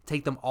gunpoint,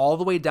 take them all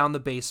the way down the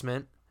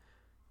basement,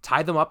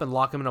 tie them up, and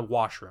lock them in a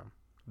washroom.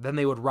 Then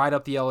they would ride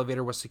up the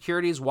elevator with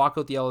securities, walk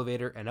out the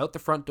elevator, and out the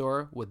front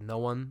door with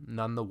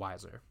none the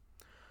wiser.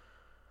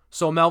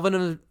 So Melvin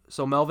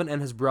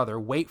and his brother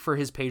wait for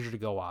his pager to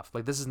go off.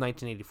 Like, this is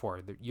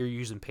 1984. You're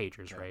using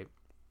pagers, right?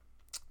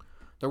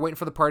 They're waiting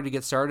for the party to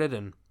get started,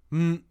 and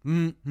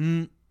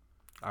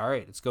all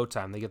right, it's go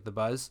time. They get the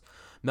buzz.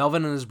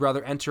 Melvin and his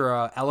brother enter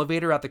an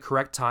elevator at the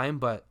correct time,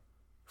 but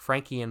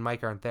Frankie and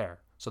Mike aren't there.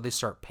 So they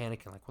start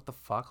panicking, like, what the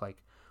fuck?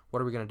 Like,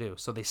 what are we going to do?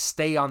 So they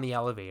stay on the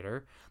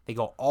elevator. They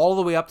go all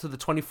the way up to the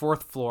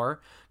 24th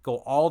floor, go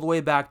all the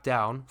way back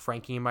down.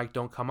 Frankie and Mike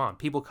don't come on.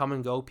 People come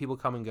and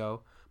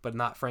go, but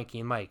not Frankie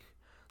and Mike.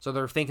 So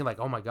they're thinking, like,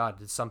 oh my God,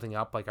 did something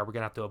up? Like, are we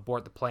going to have to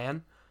abort the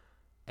plan?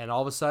 And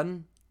all of a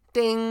sudden,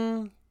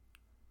 ding!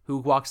 Who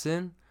walks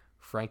in?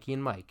 Frankie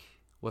and Mike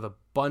with a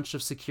bunch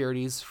of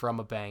securities from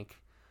a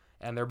bank,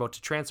 and they're about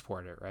to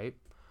transport it, right?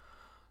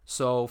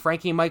 So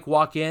Frankie and Mike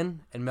walk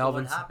in, and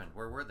Melvin... So what happened?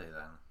 Where were they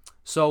then?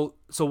 So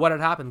what had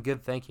happened?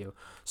 Good, thank you.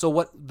 So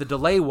what the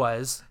delay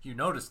was... You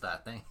noticed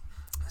that thing.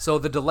 So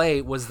the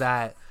delay was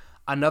that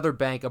another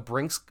bank, a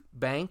Brinks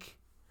bank,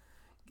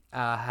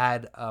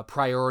 had a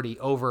priority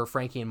over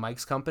Frankie and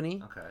Mike's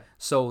company. Okay.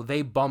 So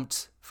they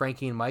bumped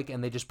Frankie and Mike,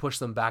 and they just pushed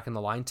them back in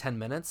the line 10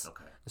 minutes.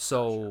 Okay.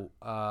 So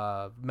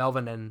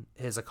Melvin and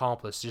his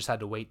accomplice just had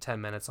to wait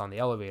 10 minutes on the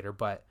elevator.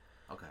 But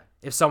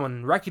if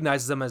someone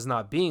recognizes them as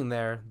not being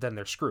there, then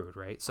they're screwed,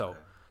 right? So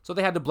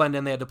they had to blend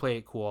in. They had to play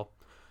it cool.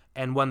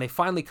 And when they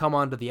finally come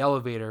onto the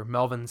elevator,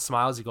 Melvin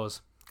smiles. He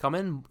goes, come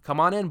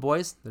on in,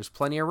 boys. There's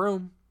plenty of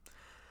room.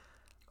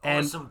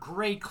 And some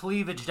great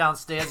cleavage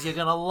downstairs. You're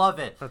going to love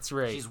it. That's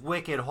right. She's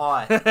wicked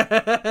hot.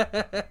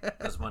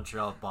 That's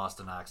Montreal,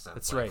 Boston accent.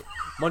 That's right.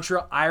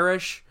 Montreal,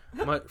 Irish,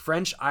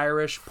 French,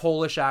 Irish,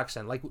 Polish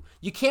accent. Like,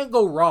 you can't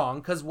go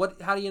wrong, because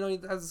how do you know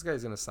how this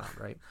guy's going to sound,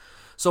 right?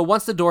 So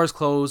once the doors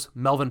close,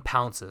 Melvin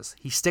pounces.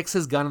 He sticks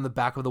his gun in the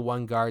back of the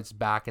one guard's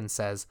back and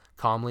says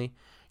calmly,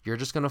 you're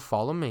just going to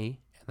follow me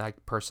and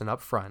that person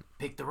up front.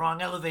 Pick the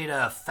wrong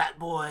elevator, fat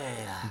boy.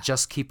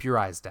 Just keep your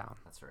eyes down.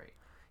 That's right.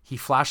 He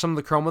flashed them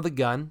the chrome of the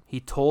gun. He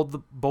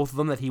told both of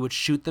them that he would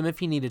shoot them if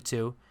he needed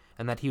to,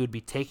 and that he would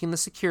be taking the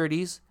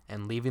securities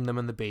and leaving them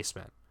in the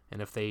basement.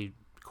 And if they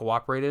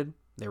cooperated,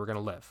 they were going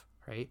to live,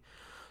 right?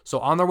 So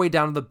on their way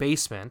down to the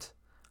basement,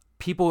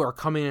 people are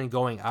coming and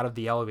going out of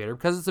the elevator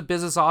because it's a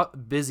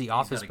busy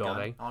office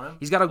building.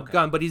 He's got a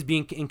gun, but he's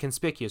being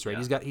inconspicuous, right?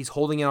 Yeah. He's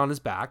holding it on his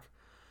back.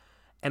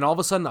 And all of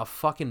a sudden, a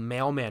fucking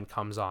mailman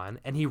comes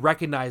on, and he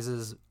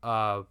recognizes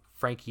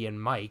Frankie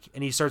and Mike,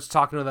 and he starts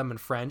talking to them in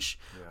French,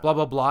 blah,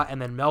 blah, blah. And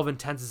then Melvin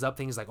tenses up,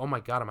 thinking, he's like, oh my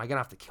God, am I going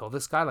to have to kill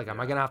this guy? Like, am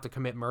I going to have to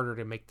commit murder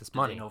to make this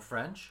money? Do they know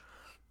French?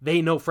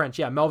 They know French,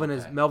 yeah. Melvin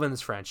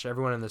is French.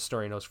 Everyone in this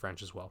story knows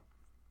French as well.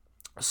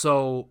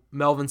 So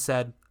Melvin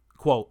said,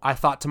 quote, I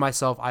thought to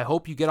myself, I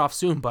hope you get off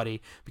soon,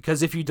 buddy,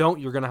 because if you don't,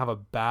 you're going to have a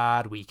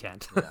bad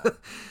weekend. Yeah.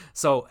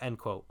 So, end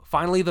quote.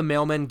 Finally, the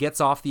mailman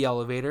gets off the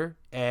elevator,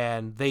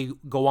 and they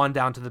go on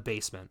down to the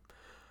basement.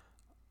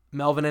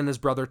 Melvin and his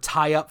brother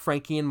tie up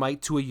Frankie and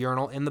Mike to a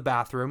urinal in the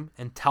bathroom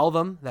and tell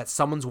them that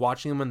someone's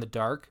watching them in the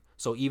dark.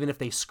 So even if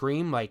they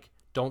scream, like,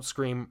 don't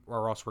scream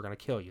or else we're going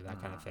to kill you,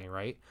 that kind of thing,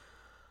 right?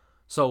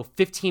 So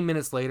 15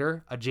 minutes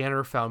later, a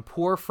janitor found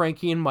poor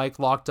Frankie and Mike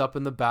locked up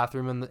in the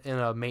bathroom in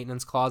a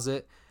maintenance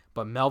closet,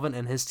 but Melvin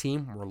and his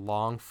team were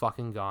long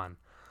fucking gone.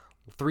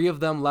 3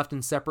 of them left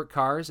in separate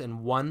cars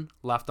and 1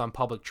 left on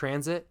public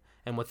transit.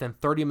 And within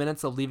 30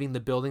 minutes of leaving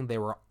the building, they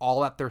were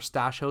all at their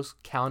stash house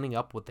counting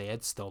up what they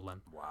had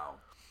stolen. Wow.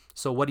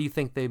 So what do you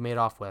think they made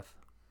off with?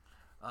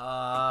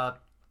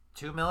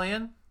 2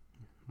 million?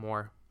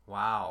 More.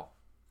 Wow.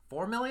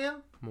 4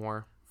 million?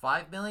 More.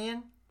 5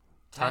 million?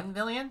 10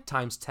 million?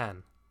 Times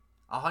 10.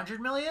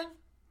 100 million?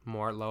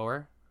 More,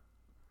 lower.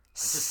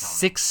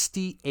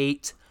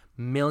 $68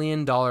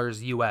 million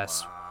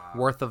US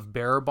worth of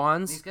bearer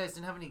bonds. These guys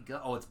didn't have any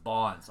guns. Oh, it's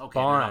bonds. Okay, bonds.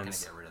 They're not going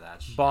to get rid of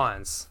that shit.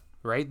 Bonds.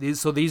 Right?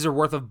 These are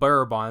worth of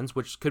bearer bonds,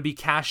 which could be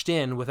cashed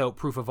in without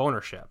proof of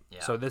ownership. Yeah.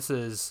 So this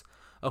is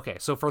okay.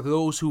 So for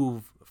those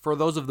of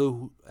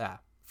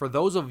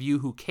you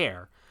who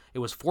care, it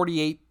was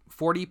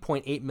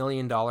 $40.8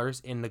 million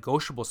in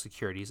negotiable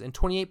securities and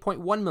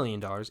 $28.1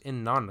 million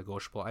in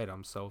non-negotiable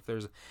items. So if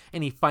there's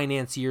any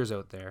financiers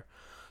out there,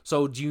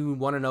 so do you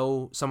want to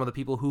know some of the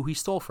people who he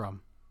stole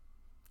from?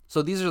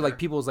 So these are like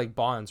people's like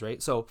bonds,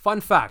 right? So fun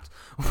fact,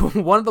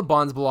 one of the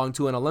bonds belonged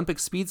to an Olympic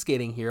speed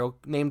skating hero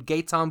named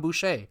Gaëtan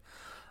Boucher,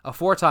 a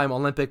 4-time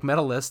Olympic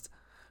medalist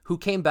who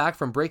came back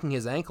from breaking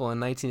his ankle in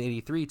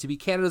 1983 to be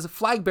Canada's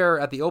flag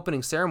bearer at the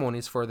opening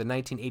ceremonies for the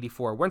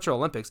 1984 Winter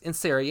Olympics in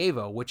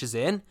Sarajevo, which is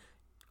in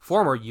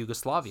former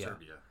Yugoslavia.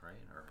 Serbia,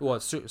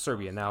 right?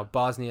 Serbia now,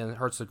 Bosnia and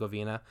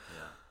Herzegovina.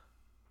 Yeah.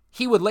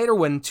 He would later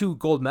win 2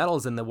 gold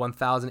medals in the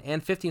 1,000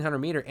 and 1,500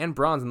 meter and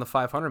bronze in the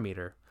 500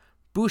 meter.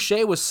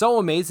 Boucher was so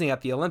amazing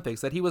at the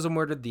Olympics that he was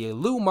awarded the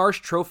Lou Marsh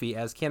Trophy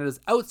as Canada's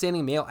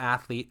Outstanding Male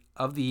Athlete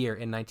of the Year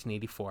in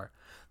 1984.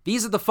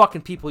 These are the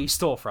fucking people he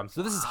stole from.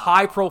 So this is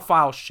high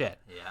profile shit.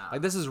 Yeah.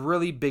 Like, this is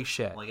really big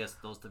shit. Well, I guess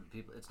those the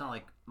people. It's not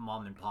like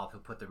mom and pop who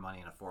put their money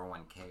in a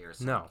 401k or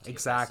something. No,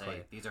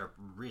 exactly. These are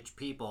rich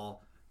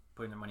people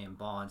putting their money in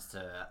bonds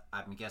to,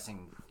 I'm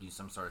guessing, use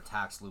some sort of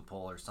tax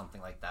loophole or something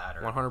like that.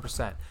 Or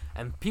 100%.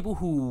 And people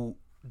who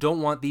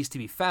don't want these to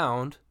be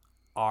found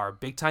are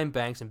big-time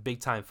banks and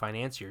big-time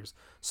financiers.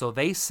 So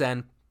they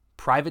send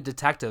private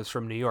detectives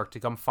from New York to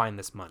come find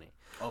this money.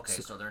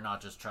 Okay, so they're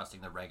not just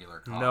trusting the regular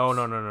cops. No.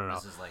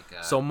 This is like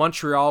so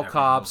Montreal every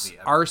cops, movie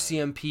ever made.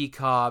 RCMP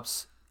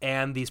cops,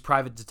 and these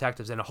private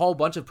detectives, and a whole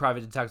bunch of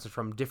private detectives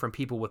from different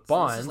people with So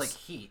bonds. this is like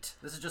Heat.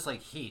 This is just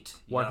like Heat.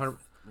 100.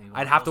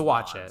 I'd have to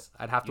watch it.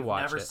 I'd have to You've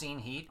watch never it. seen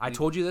Heat? I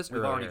told you this We've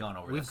earlier. already gone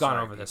over this. We've gone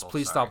Sorry, over this. people.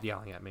 Please Sorry. stop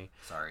yelling at me.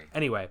 Sorry.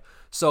 Anyway,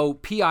 so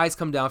PIs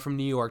come down from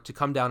New York to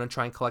come down and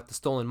try and collect the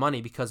stolen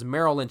money because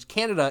Merrill Lynch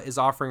Canada is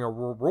offering a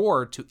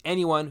reward to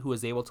anyone who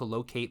is able to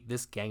locate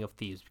this gang of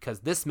thieves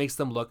because this makes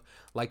them look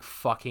like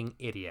fucking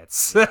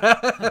idiots.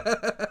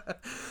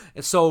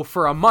 And so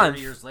for a month...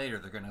 30 years later,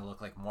 they're going to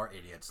look like more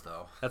idiots,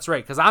 though. That's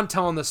right, because I'm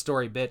telling this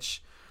story, bitch.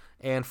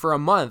 And for a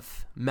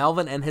month,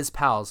 Melvin and his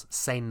pals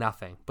say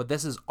nothing. But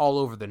this is all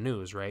over the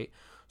news, right?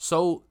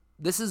 So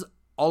this is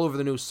all over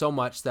the news so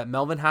much that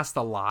Melvin has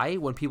to lie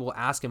when people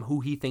ask him who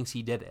he thinks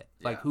he did it.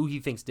 Like, who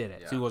he thinks did it.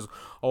 Yeah. So he goes,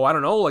 oh, I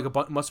don't know. Like,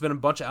 must have been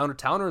a bunch of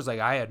out-of-towners. Like,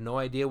 I had no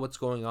idea what's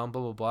going on,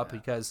 blah, blah, blah. Yeah.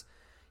 Because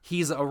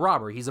he's a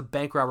robber. He's a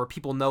bank robber.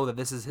 People know that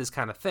this is his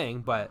kind of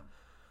thing. But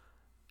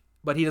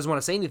he doesn't want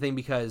to say anything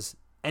because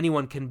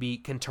anyone can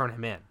turn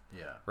him in.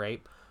 Yeah.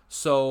 Right?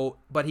 So,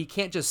 but he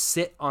can't just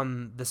sit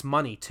on this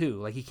money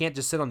too. Like, he can't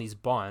just sit on these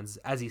bonds,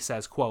 as he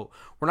says, quote,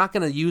 we're not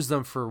going to use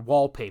them for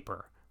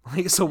wallpaper.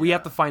 Like, so we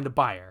have to find a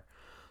buyer.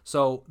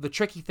 So the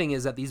tricky thing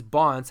is that these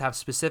bonds have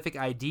specific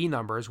ID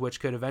numbers, which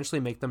could eventually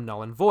make them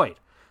null and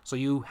void. So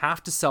you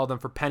have to sell them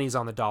for pennies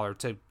on the dollar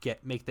to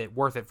make it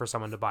worth it for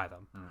someone to buy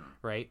them,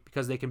 right?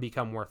 Because they can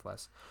become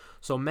worthless.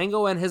 So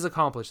Mengo and his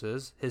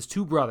accomplices, his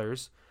two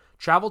brothers,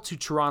 traveled to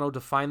Toronto to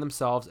find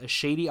themselves a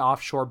shady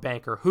offshore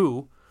banker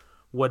who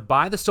would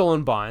buy the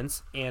stolen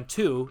bonds, and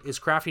two, is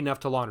crafty enough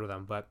to launder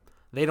them, but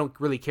they don't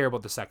really care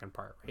about the second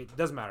part, right? It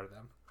doesn't matter to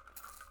them.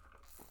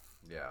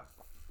 Yeah.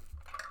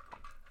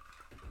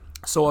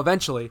 So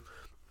eventually,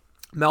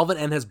 Melvin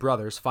and his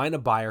brothers find a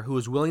buyer who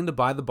is willing to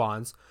buy the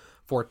bonds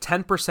for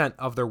 10%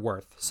 of their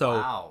worth. So,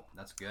 wow,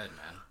 that's good,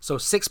 man. So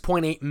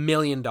 $6.8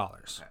 million. Okay.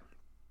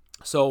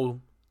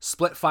 So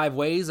split 5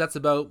 ways, that's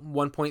about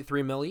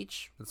 1.3 mil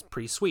each. That's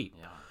pretty sweet.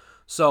 Yeah.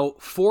 So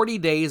 40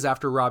 days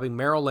after robbing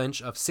Merrill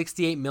Lynch of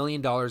 $68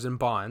 million in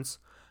bonds,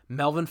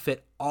 Melvin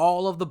fit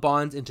all of the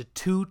bonds into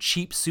 2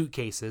 cheap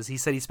suitcases. He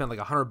said he spent like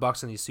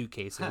 $100 on these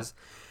suitcases.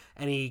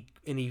 and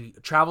he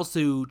travels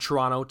to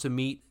Toronto to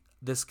meet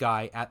this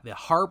guy at the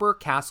Harbor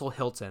Castle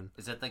Hilton.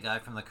 Is that the guy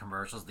from the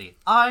commercials?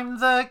 I'm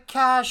the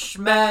cash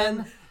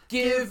man.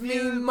 Give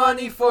me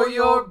money for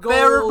your gold.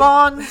 Bearer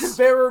bonds.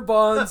 Bearer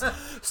bonds.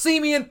 See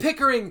me in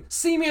Pickering.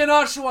 See me in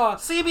Oshawa.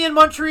 See me in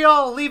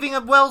Montreal, leaving a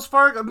Wells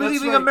Fargo,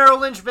 leaving a Merrill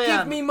Lynch van.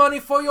 Give me money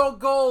for your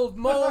gold.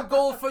 More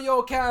gold for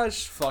your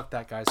cash. Fuck,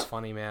 that guy's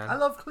funny, man. I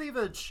love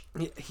cleavage.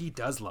 He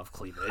does love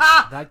cleavage.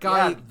 Ah! That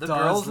guy yeah, the does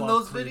girls in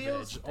those cleavage.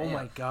 videos. Oh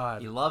my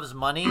god. He loves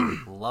money,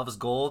 loves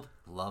gold,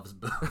 loves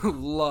booze.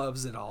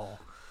 Loves it all.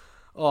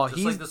 Oh, Just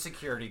he's like the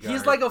security guard.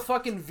 He's like a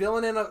fucking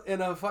villain in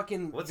a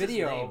fucking What's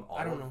video. His name?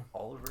 I don't know.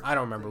 Oliver. I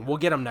don't remember. We'll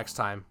get him next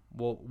time.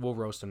 We'll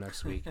roast him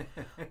next week.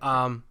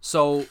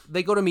 So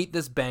they go to meet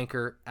this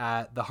banker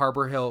at the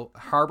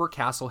Harbor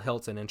Castle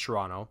Hilton in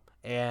Toronto,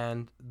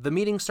 and the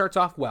meeting starts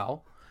off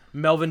well.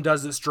 Melvin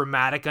does this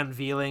dramatic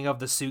unveiling of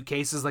the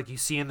suitcases like you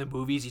see in the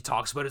movies. He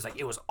talks about it. It's like,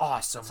 it was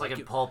awesome. It's like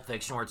in Pulp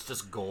Fiction where it's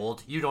just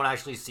gold. You don't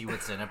actually see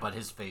what's in it, but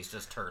his face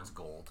just turns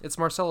gold. It's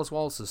Marcellus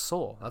Wallace's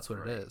soul. That's what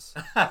it is.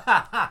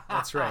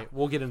 That's right.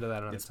 We'll get into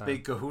that another time.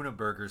 Big Kahuna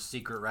Burger's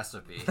secret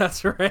recipe.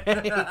 That's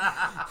right.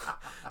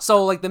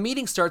 So, like, the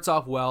meeting starts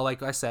off well.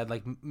 Like I said,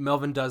 like,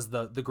 Melvin does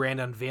the grand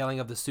unveiling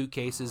of the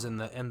suitcases,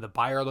 and the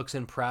buyer looks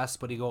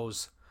impressed, but he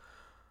goes,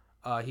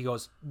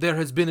 there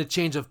has been a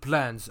change of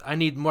plans. I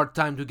need more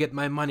time to get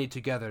my money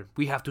together.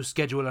 We have to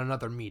schedule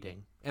another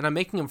meeting. And I'm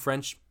making him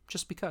French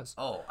just because.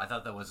 Oh, I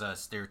thought that was a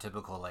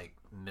stereotypical, like,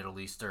 Middle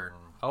Eastern...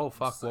 Oh,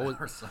 fuck. What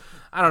was...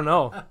 I don't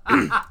know.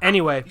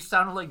 Anyway. You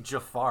sounded like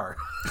Jafar.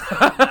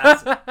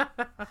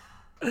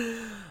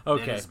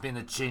 Okay. There's been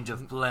a change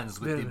of plans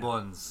with the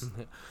bonds.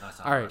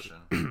 All right.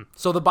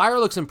 So the buyer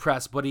looks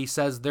impressed, but he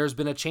says there's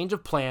been a change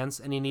of plans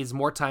and he needs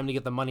more time to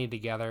get the money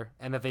together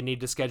and that they need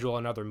to schedule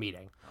another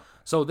meeting.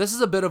 So this is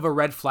a bit of a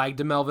red flag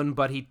to Melvin,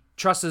 but he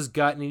trusts his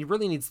gut and he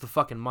really needs the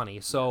fucking money.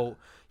 So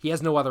he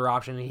has no other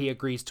option and he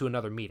agrees to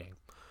another meeting.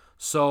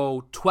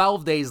 So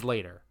 12 days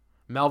later,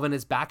 Melvin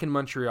is back in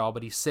Montreal,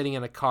 but he's sitting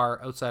in a car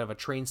outside of a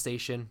train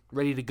station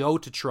ready to go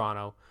to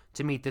Toronto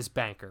to meet this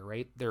banker,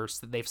 right?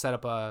 They've set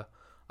up a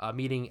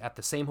meeting at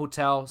the same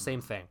hotel,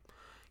 same thing.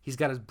 He's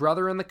got his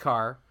brother in the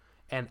car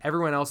and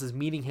everyone else is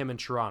meeting him in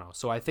Toronto.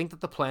 So I think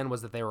that the plan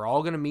was that they were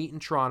all going to meet in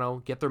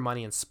Toronto, get their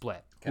money and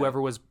split. Okay.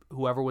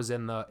 Whoever was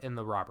in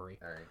the robbery.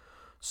 All right.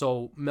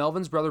 So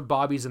Melvin's brother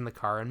Bobby's in the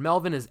car, and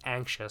Melvin is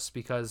anxious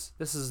because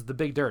this is the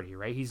big dirty,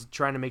 right? He's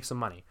trying to make some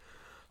money.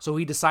 So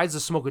he decides to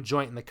smoke a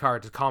joint in the car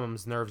to calm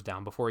his nerves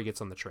down before he gets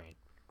on the train.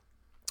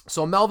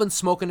 So Melvin's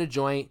smoking a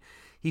joint.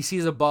 He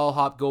sees a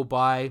bellhop go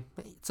by.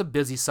 It's a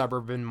busy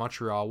suburb in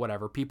Montreal,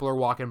 whatever. People are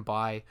walking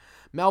by.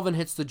 Melvin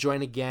hits the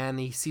joint again.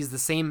 He sees the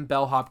same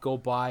bellhop go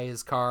by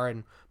his car,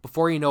 and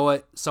before you know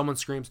it, someone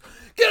screams,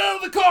 "Get out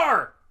of the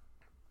car!"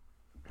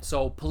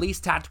 So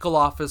police tactical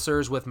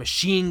officers with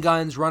machine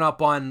guns run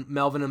up on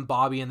Melvin and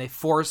Bobby, and they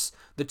force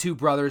the two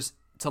brothers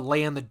to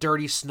lay in the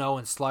dirty snow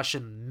and slush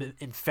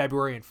in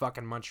February in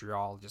fucking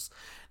Montreal. Just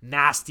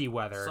nasty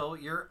weather. So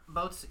you're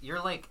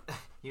like,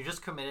 you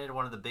just committed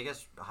one of the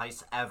biggest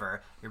heists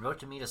ever. You're about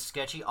to meet a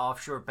sketchy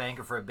offshore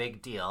banker for a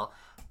big deal.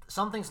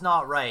 Something's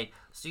not right.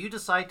 So you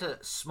decide to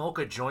smoke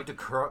a joint to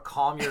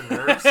calm your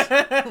nerves?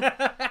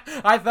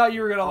 I thought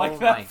you were going to like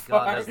that. Oh my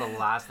God, that's the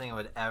last thing I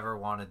would ever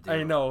want to do.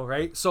 I know,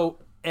 right? So,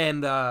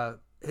 and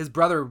his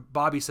brother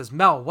Bobby says,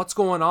 "Mel, what's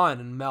going on?"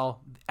 And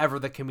Mel, ever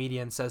the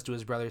comedian, says to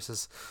his brother, he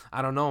says,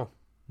 "I don't know,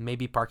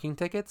 maybe parking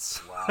tickets."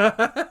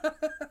 Wow.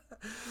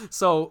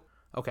 So,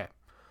 okay.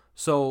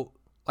 So,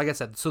 like I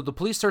said, so the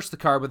police searched the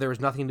car, but there was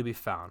nothing to be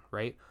found,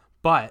 right?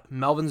 But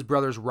Melvin's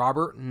brothers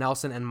Robert,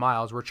 Nelson, and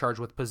Miles were charged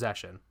with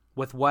possession.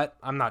 With what?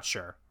 I'm not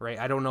sure, right?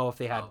 I don't know if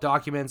they had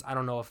documents. I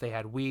don't know if they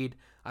had weed.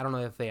 I don't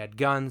know if they had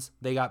guns.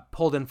 They got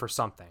pulled in for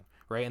something,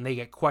 right? And they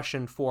get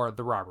questioned for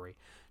the robbery.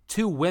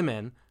 Two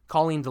women,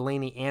 Colleen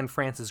Delaney and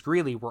Frances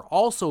Greeley, were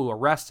also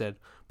arrested,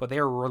 but they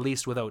were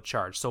released without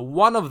charge. So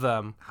one of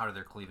them... How do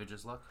their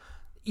cleavages look?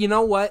 You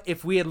know what?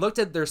 If we had looked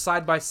at their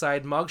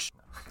side-by-side mugs,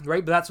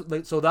 right? But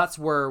that's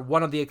where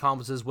one of the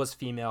accomplices was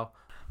female.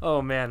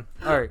 Oh, man.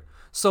 All right.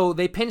 So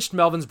they pinched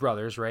Melvin's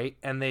brothers, right?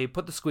 And they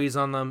put the squeeze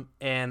on them,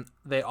 and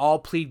they all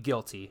plead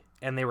guilty,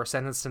 and they were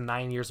sentenced to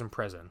 9 years in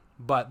prison.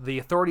 But the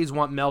authorities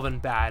want Melvin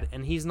bad,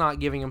 and he's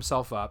not giving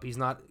himself up. He's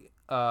not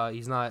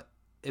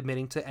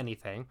admitting to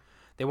anything.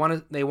 They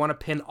want to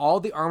pin all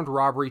the armed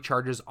robbery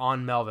charges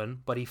on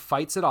Melvin, but he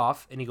fights it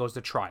off, and he goes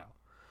to trial.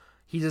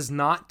 He does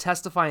not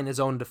testify in his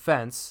own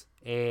defense,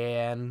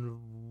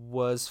 and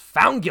was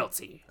found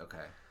guilty.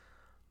 Okay.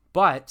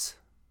 But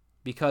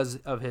because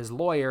of his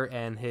lawyer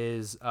and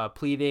his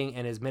pleading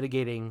and his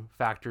mitigating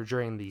factor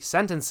during the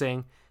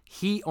sentencing,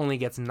 he only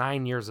gets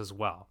 9 years as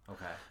well.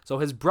 Okay. So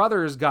his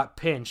brothers got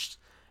pinched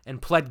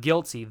and pled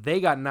guilty.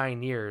 They got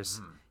 9 years.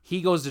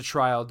 He goes to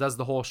trial, does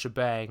the whole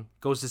shebang,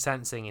 goes to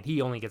sentencing, and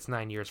he only gets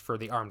 9 years for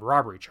the armed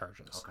robbery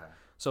charges. Okay.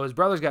 So his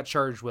brothers got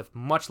charged with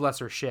much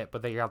lesser shit,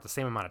 but they got the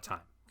same amount of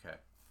time. Okay.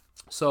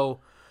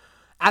 So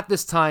at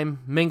this time,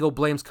 Mingo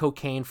blames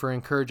cocaine for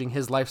encouraging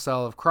his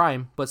lifestyle of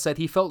crime, but said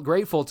he felt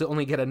grateful to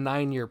only get a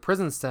 9-year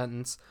prison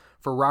sentence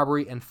for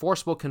robbery and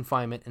forcible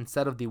confinement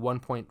instead of the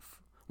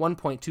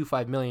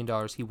 $1.25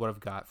 million he would have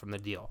got from the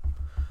deal.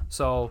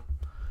 So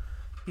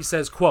he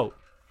says, quote,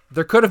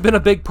 "There could have been a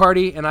big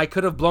party and I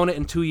could have blown it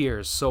in 2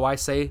 years, so I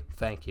say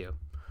thank you."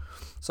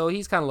 So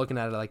he's kind of looking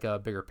at it like a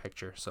bigger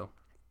picture. So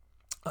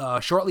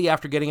shortly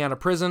after getting out of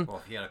prison... Well,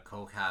 if he had a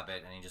coke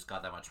habit and he just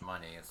got that much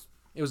money,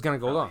 it was going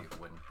to go long.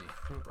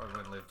 Probably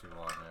wouldn't live too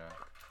long, yeah.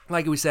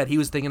 Like we said, he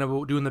was thinking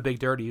about doing the big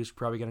dirty. He was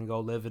probably going to go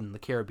live in the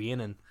Caribbean.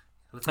 And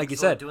like you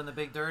said, doing the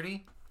big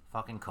dirty?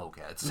 Fucking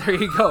cokeheads. There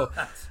you go.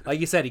 Like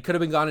you said, he could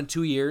have been gone in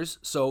 2 years.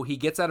 So he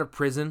gets out of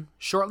prison.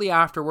 Shortly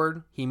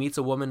afterward, he meets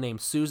a woman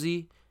named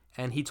Susie.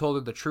 And he told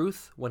her the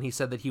truth when he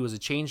said that he was a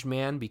changed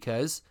man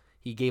because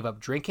he gave up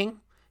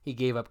drinking, he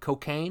gave up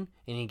cocaine,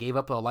 and he gave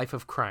up a life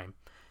of crime.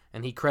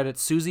 And he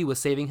credits Susie with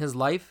saving his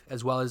life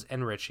as well as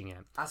enriching it.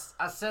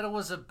 I said it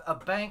was a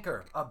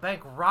banker, a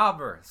bank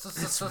robber.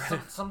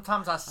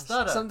 Sometimes I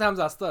stutter. Sometimes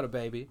I stutter,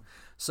 baby.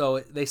 So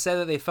they said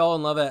that they fell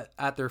in love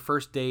at their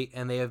first date,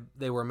 and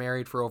they were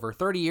married for over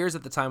 30 years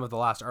at the time of the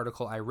last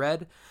article I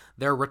read.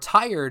 They're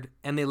retired,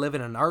 and they live in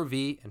an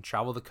RV and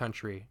travel the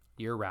country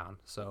year-round.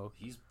 So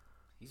he's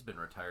been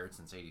retired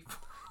since 84.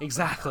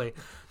 Exactly.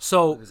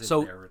 So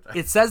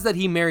it says that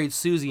he married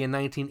Susie in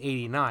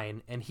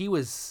 1989, and he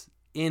was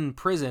in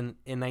prison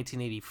in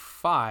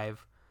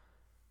 1985,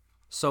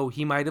 so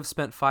he might have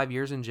spent 5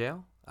 years in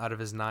jail out of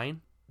his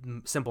 9.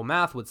 Simple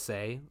math would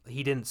say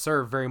he didn't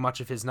serve very much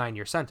of his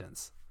 9-year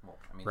sentence. Well,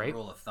 I mean, right? The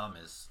rule of thumb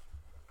is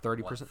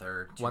 30%,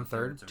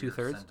 1/3,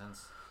 2/3.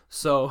 Sentence.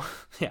 So,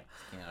 yeah.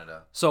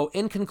 Canada. So,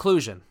 in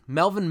conclusion,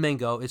 Melvin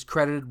Mingo is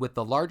credited with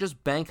the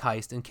largest bank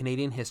heist in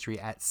Canadian history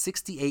at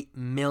 $68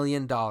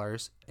 million.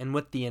 And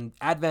with the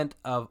advent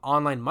of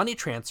online money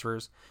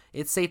transfers,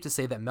 it's safe to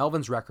say that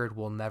Melvin's record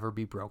will never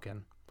be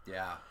broken.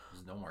 Yeah,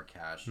 there's no more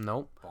cash.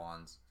 Nope.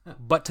 Bonds.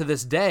 But to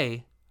this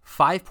day,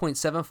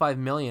 $5.75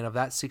 million of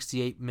that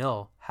 $68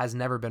 million has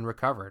never been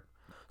recovered.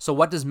 So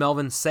what does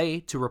Melvin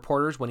say to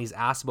reporters when he's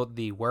asked about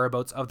the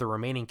whereabouts of the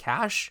remaining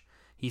cash?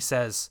 He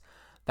says,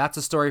 "That's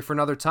a story for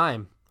another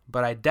time,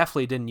 but I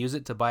definitely didn't use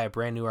it to buy a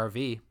brand new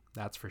RV.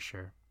 That's for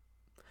sure."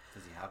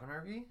 Does he have an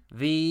RV?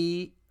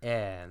 The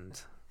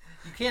end.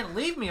 You can't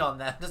leave me on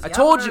that.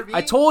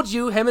 I told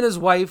you him and his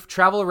wife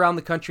travel around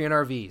the country in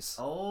RVs.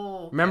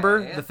 Oh.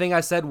 Remember the thing I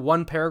said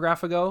one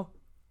paragraph ago?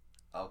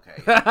 Okay.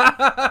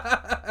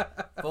 Okay.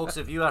 Folks,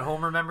 if you at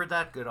home remembered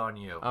that, good on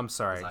you. I'm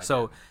sorry.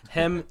 So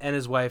him and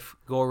his wife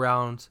go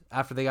around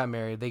after they got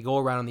married. They go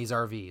around in these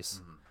RVs,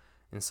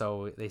 and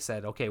so they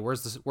said, "Okay,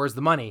 where's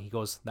the money?" He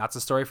goes, "That's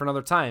a story for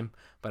another time."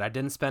 But I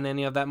didn't spend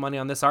any of that money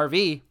on this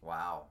RV.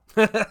 Wow.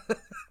 I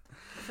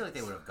feel like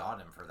they would have got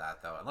him for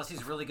that though, unless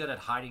he's really good at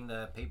hiding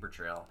the paper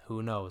trail.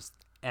 Who knows?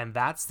 And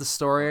that's the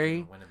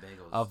story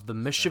of the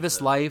mischievous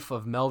life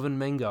of Melvin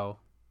Mingo.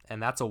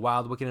 And that's a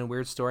wild, wicked, and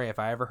weird story if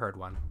I ever heard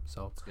one.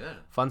 So it's good.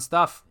 Fun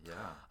stuff.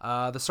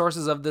 Yeah. The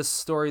sources of this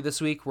story this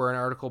week were an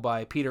article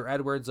by Peter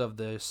Edwards of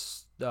the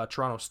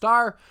Toronto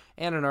Star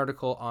and an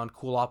article on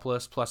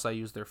Coolopolis. Plus, I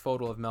used their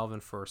photo of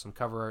Melvin for some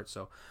cover art.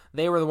 So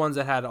they were the ones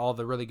that had all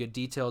the really good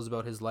details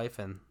about his life,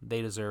 and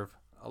they deserve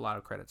a lot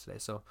of credit today.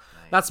 So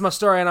That's my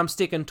story, and I'm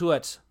sticking to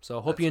it.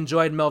 So hope you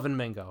enjoyed Melvin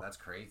Mingo. That's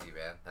crazy,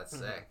 man. That's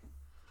sick.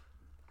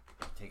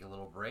 Take a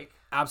little break.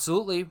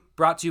 Absolutely.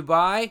 Brought to you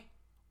by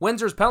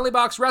Windsor's Penalty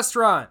Box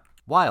Restaurant.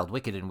 Wild,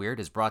 Wicked, and Weird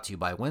is brought to you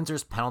by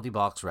Windsor's Penalty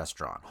Box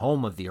Restaurant,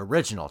 home of the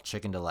original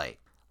Chicken Delight.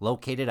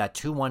 Located at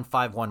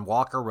 2151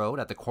 Walker Road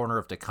at the corner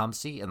of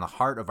Tecumseh in the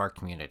heart of our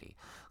community.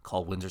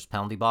 Call Windsor's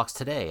Penalty Box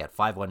today at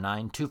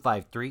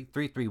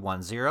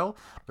 519-253-3310.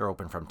 They're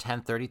open from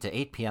 10:30 to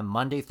 8 p.m.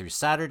 Monday through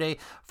Saturday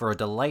for a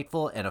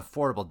delightful and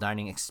affordable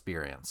dining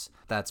experience.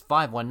 That's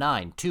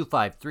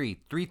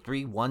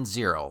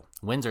 519-253-3310.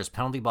 Windsor's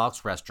Penalty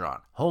Box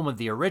Restaurant, home of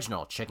the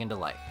original Chicken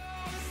Delight.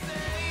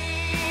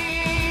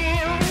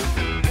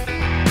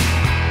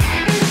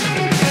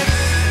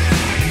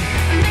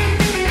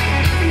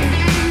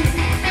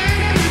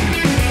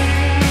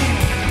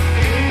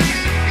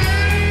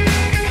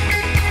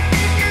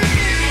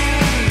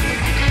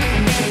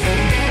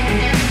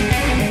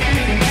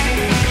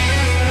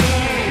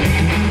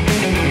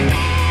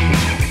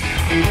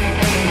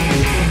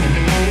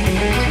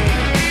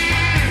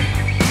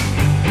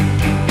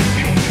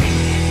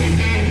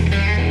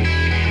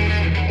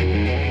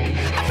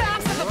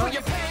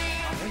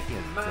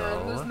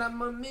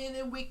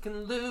 We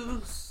can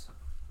lose.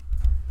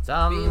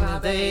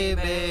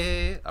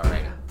 Baby. All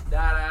right.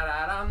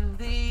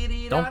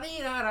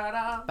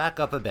 Don't back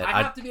up a bit.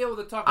 I have to be able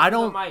to talk into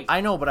the mic.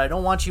 I know, but I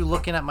don't want you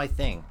looking at my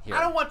thing. Here.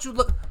 I don't want you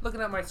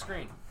looking at my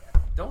screen.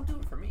 Don't do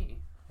it for me.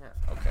 Yeah.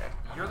 Okay.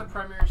 You're the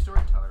primary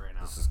storyteller right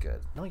now. This is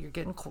good. No, you're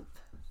getting close.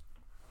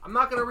 I'm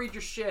not gonna read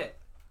your shit.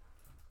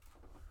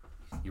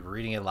 You were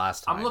reading it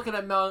last time. I'm looking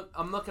at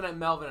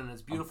Melvin and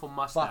his beautiful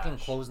mustache. Fucking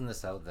closing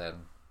this out then.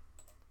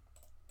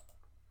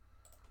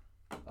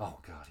 Oh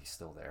God, he's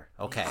still there.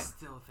 Okay. He's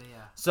still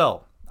there.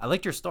 So I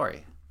liked your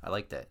story. I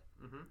liked it.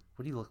 Mm-hmm.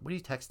 What are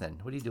you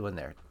texting? What are you doing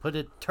there?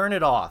 Turn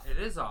it off. It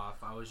is off.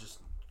 I was just.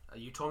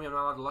 You told me I'm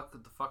not allowed to look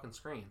at the fucking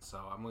screen, so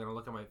I'm gonna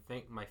look at my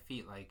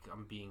feet like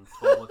I'm being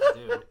told what to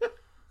do,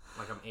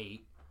 like I'm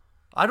 8.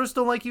 I just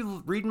don't like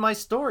you reading my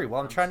story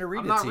while I'm trying to read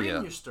it to you. I'm not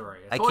reading your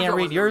story. I can't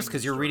read yours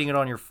because you're reading it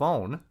on your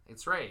phone.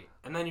 It's right.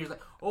 And then you're like,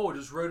 oh,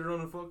 just write it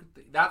on a fucking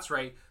thing. That's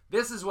right.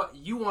 This is what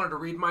you wanted to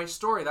read my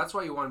story. That's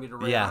why you wanted me to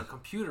write it on a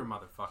computer,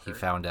 motherfucker. He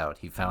found out.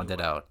 He found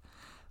it out.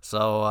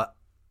 So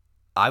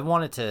I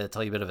wanted to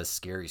tell you a bit of a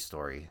scary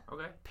story.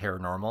 Okay.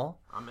 Paranormal.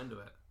 I'm into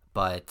it.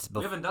 But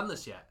we haven't done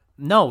this yet.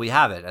 No, we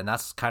haven't. And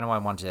that's kind of why I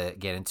wanted to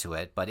get into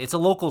it. But it's a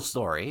local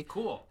story.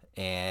 Cool.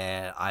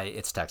 And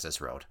it's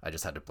Texas Road. I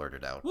just had to blurt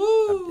it out.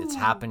 Woo! It's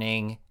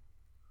happening.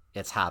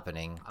 It's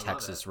happening.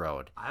 Texas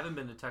Road. I haven't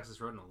been to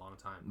Texas Road in a long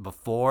time.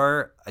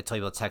 Before I tell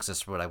you about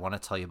Texas Road, I want to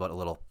tell you about a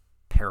little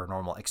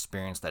paranormal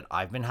experience that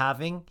I've been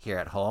having here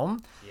at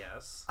home.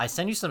 Yes. I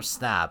send you some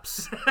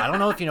snaps. I don't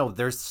know if you know,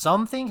 there's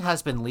something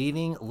has been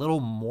leaving little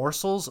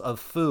morsels of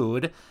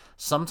food.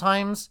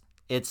 Sometimes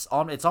it's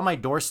on my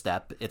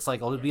doorstep. It's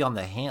like it'll be on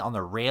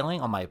the railing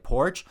on my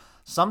porch.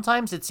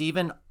 Sometimes it's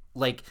even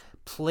like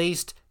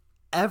placed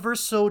ever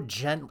so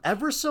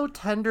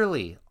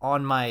tenderly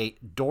on my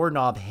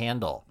doorknob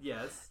handle.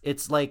 Yes.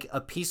 It's like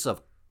a piece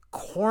of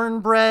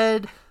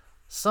cornbread,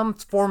 some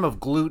form of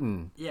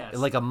gluten. Yes.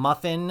 Like a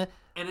muffin.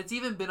 And it's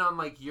even been on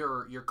like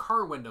your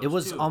car windows. It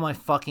was too. on my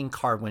fucking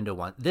car window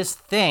one. This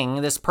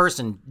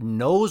person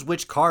knows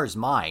which car is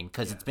mine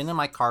because it's been in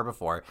my car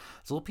before.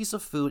 It's a little piece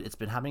of food. It's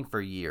been happening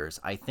for years.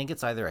 I think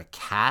it's either a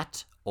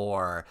cat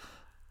or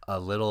a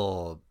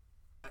little.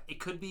 It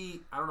could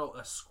be, I don't know,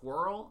 a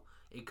squirrel.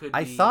 It could.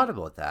 I thought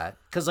about that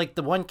because like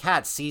the one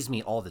cat sees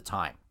me all the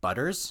time.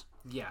 Butters.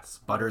 Yes.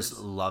 Butters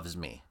loves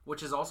me.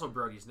 Which is also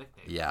Brody's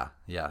nickname. Yeah,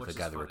 the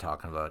guy that we're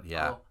talking about.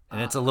 Yeah. Oh,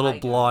 and it's a little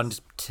blonde,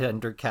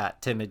 timid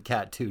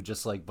cat too,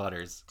 just like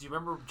Butters. Do you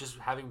remember just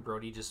having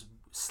Brody just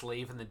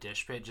slave in the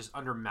dish pit, just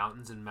under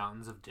mountains and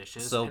mountains of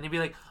dishes? And he'd be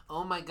like,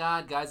 oh my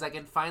God, guys, I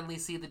can finally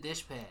see the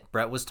dish pit.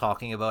 Brett was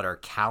talking about our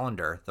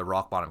calendar, the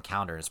Rock Bottom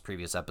calendar in his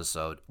previous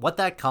episode. What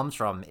that comes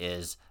from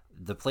is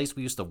the place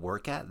we used to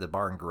work at, the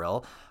Bar and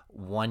Grill.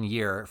 One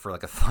year for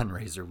like a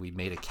fundraiser, we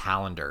made a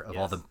calendar of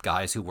all the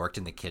guys who worked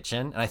in the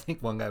kitchen. And I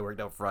think one guy worked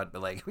out front,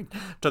 but like we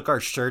took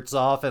our shirts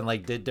off and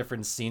like did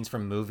different scenes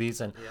from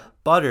movies. And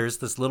Butters,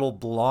 this little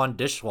blonde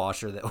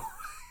dishwasher that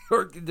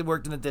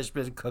worked in the dish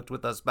pit and cooked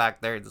with us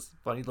back there. This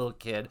funny little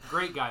kid.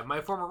 Great guy.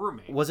 My former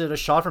roommate. Was it a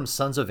shot from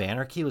Sons of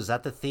Anarchy? Was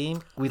that the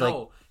theme?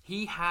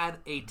 He had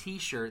a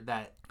T-shirt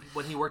that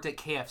when he worked at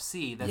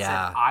KFC that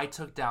Yeah. said, "I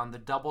took down the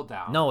double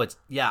down." No,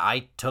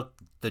 I took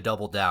the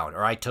double down,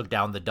 or I took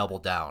down the double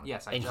down.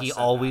 Yes, I and just he said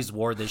always that.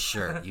 wore this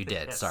shirt. You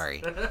did, Yes.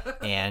 sorry.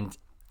 And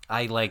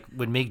I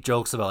would make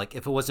jokes about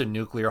if it was a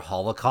nuclear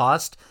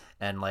holocaust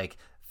and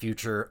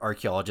future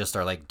archaeologists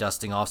are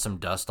dusting off some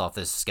dust off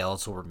this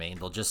skeletal remain,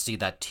 they'll just see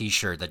that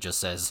T-shirt that just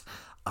says,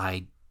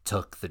 I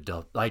took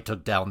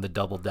down the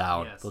double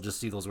down. Yes. They'll just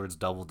see those words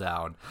double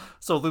down.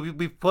 So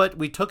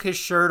we took his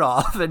shirt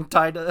off and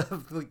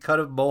cut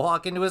a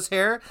mohawk into his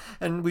hair,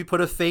 and we put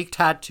a fake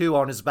tattoo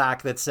on his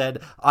back that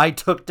said, I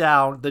took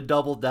down the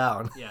double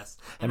down. Yes.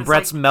 And it's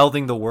Brett's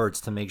melding the words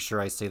to make sure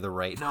I say the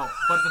right. No,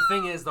 but the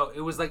thing is, though,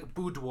 it was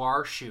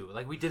boudoir shoe.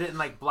 We did it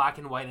in black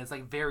and white, and it's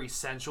very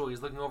sensual.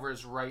 He's looking over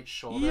his right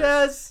shoulder.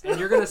 Yes. And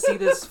you're gonna see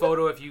this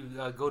photo if you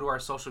go to our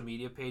social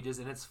media pages,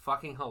 and it's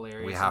fucking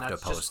hilarious. We have and to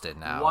that's post just it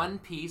now. One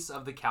piece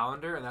of the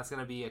calendar, and that's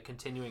gonna be a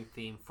continuing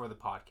theme for the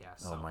podcast.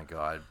 So. Oh my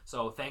god.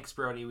 So thanks,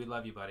 Brody. We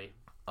love you, buddy.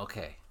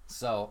 Okay,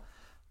 so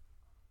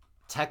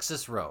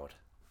Texas Road.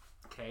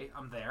 Okay,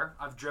 I'm there.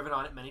 I've driven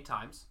on it many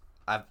times.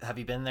 Have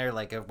you been there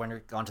when you're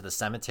gone to the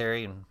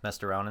cemetery and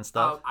messed around and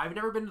stuff? I've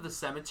never been to the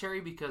cemetery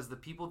because the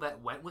people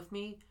that went with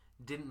me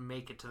didn't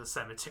make it to the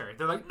cemetery.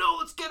 They're like, no,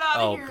 let's get out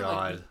of here. Oh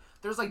god.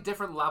 There's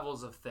different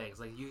levels of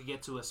things. You could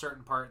get to a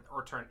certain part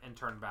or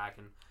turn back,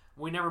 and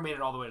we never made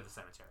it all the way to the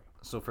cemetery.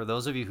 So for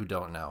those of you who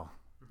don't know,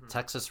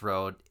 Texas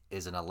Road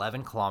is an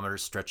 11-kilometer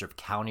stretch of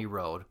county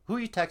road. Who are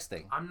you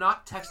texting? I'm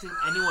not texting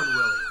anyone,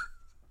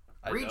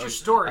 Willie. Read your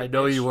story. I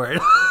know bitch. you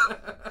weren't.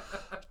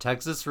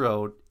 Texas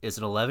Road is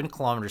an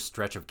 11-kilometer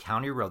stretch of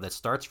county road that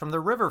starts from the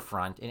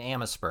riverfront in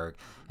Amherstburg,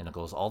 and it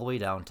goes all the way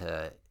down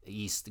to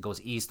east. It goes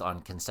east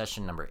on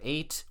concession number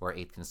 8, or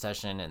 8th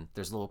concession, and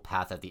there's a little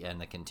path at the end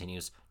that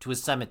continues to a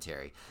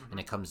cemetery, and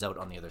it comes out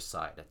on the other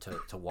side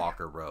to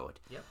Walker Road.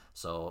 Yep.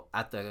 So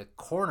at the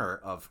corner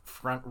of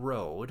Front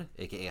Road,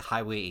 aka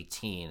Highway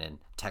 18 and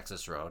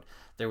Texas Road,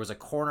 there was a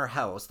corner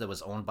house that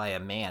was owned by a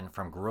man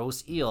from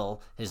Grosse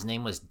Ile. His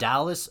name was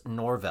Dallas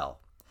Norvell.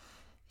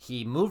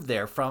 He moved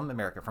there from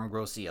America, from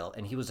Grosse Ile,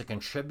 and he was a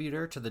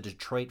contributor to the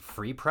Detroit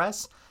Free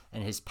Press,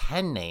 and his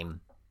pen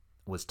name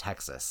was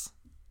Texas.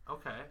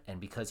 Okay. And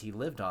because he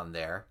lived on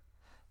there,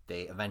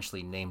 they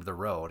eventually named the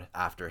road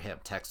after him,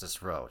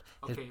 Texas Road.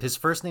 Okay. His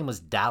first name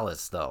was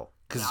Dallas, though,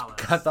 because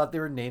Dallas. I thought they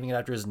were naming it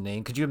after his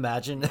name. Could you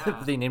imagine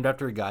if they named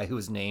after a guy who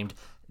was named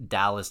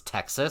Dallas,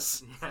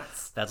 Texas?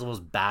 Yes. That's the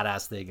most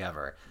badass thing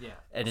ever. Yeah.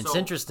 And it's So,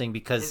 interesting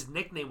because his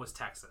nickname was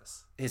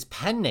Texas. his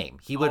pen name,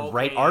 he would Okay,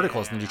 write yeah,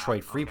 articles yeah, in the yeah.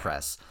 Detroit Free Okay.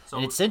 Press. So-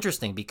 And it's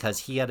interesting because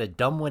he had a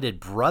dumb-witted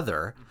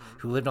brother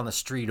who lived on the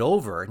street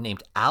over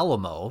named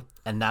Alamo,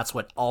 and that's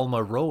what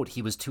Alma wrote.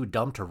 He was too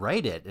dumb to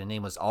write it. And the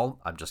name was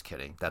I'm just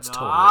kidding. That's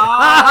totally...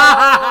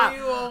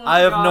 I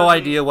have no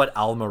idea what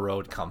Alma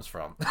Road comes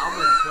from. Oh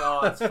my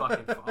god, that's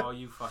fucking. Oh,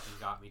 you fucking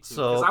got me too.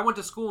 So- Because I went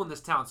to school in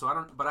this town, so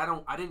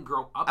I didn't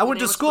grow up. I went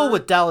to school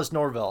with Dallas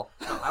Norvell.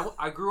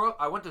 I grew up.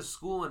 I went to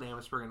school in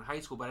Amherstburg in high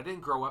school, but I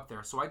didn't grow up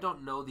there, so I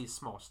don't know these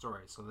small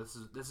stories. So this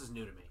is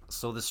new to me.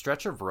 So the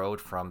stretch of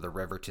road from the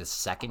river to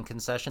Second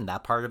Concession,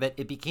 that part of it,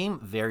 it became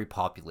very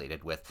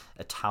populated with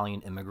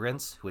Italian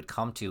immigrants who had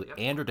come to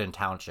Anderton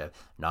Township,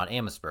 not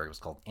Amherstburg. It was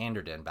called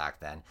Anderton back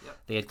then. Yep.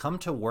 They had come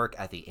to work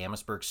at the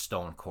Amherstburg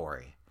Stone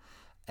Quarry.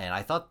 And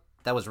I thought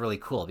that was really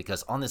cool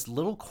because on this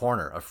little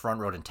corner of Front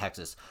Road in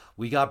Texas,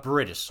 we got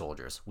British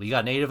soldiers, we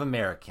got Native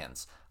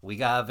Americans, we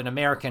got an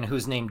American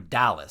who's named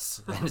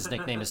Dallas, and his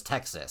nickname is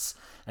Texas.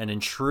 And in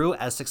true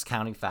Essex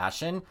County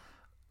fashion,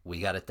 we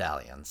got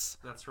Italians.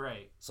 That's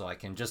right. So I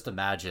can just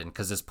imagine,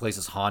 because this place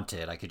is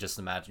haunted, I could just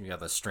imagine you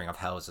have a string of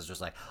houses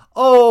just like,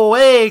 oh,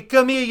 hey,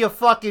 come here, you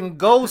fucking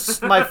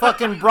ghost. My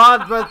fucking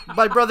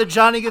my brother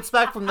Johnny gets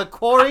back from the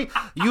quarry.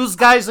 Yous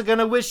guys are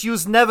gonna wish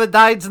yous never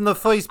died in the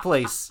first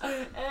place.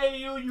 Hey,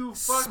 you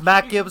fuck.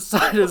 Smack you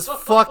upside his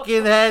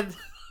fucking head.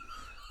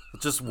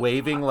 Just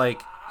waving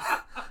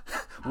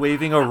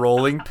a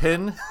rolling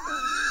pin.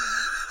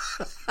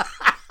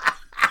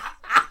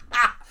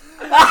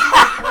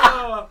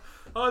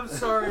 I'm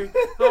sorry.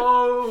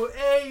 Oh,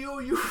 hey,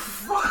 you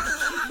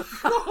fucking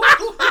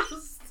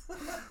ghost.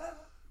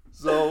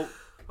 So...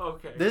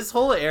 Okay. This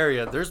whole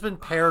area, there's been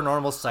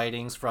paranormal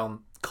sightings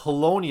from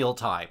colonial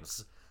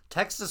times.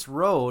 Texas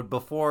Road,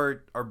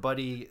 before our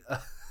buddy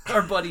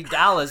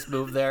Dallas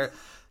moved there,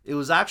 it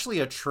was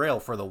actually a trail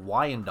for the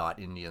Wyandot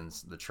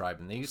Indians, the tribe,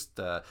 and they used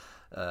to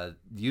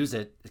use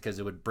it because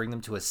it would bring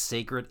them to a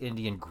sacred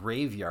Indian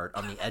graveyard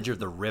on the edge of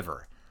the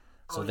river.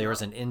 So there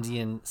was an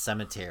Indian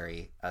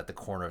cemetery at the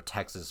corner of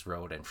Texas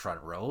Road and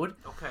Front Road.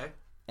 Okay.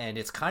 And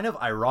it's kind of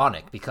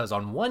ironic because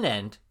on one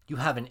end, you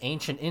have an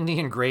ancient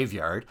Indian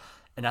graveyard,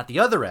 and at the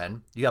other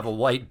end, you have a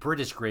white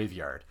British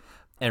graveyard.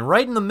 And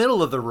right in the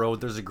middle of the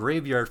road, there's a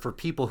graveyard for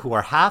people who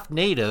are half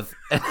native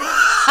and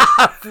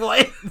half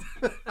white.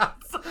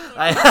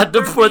 I had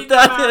to put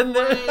that in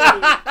there.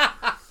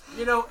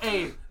 You know,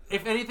 hey,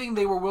 If anything,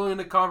 they were willing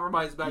to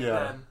compromise back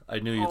then. I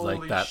knew you'd like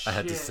Holy that. I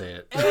had to shit. say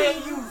it. Hey,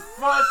 you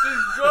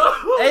fucking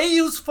go! Hey,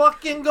 you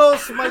fucking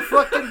ghost, my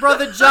fucking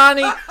brother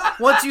Johnny.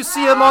 Once you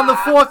see him on the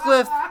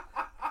forklift,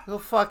 he'll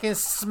fucking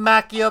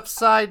smack you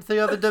upside the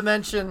other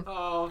dimension.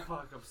 Oh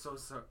fuck! I'm so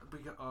sorry.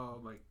 Oh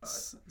my god.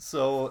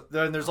 So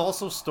there's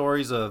also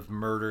stories of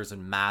murders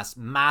and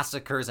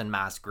massacres and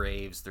mass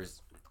graves.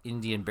 There's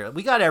Indian burial.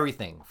 We got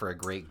everything for a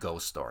great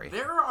ghost story.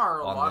 There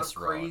are a on lot this of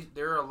crazy. road.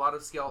 There are a lot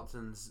of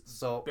skeletons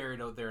So buried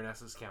out there in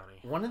Essex County.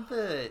 one of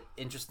the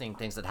interesting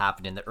things that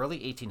happened in the early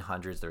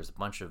 1800s, there's a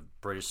bunch of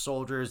British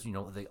soldiers,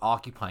 the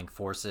occupying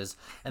forces,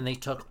 and they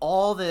took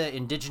all the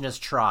indigenous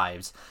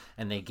tribes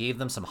and they gave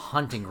them some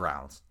hunting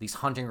grounds. These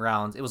hunting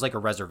grounds, it was like a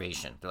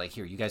reservation. They're like,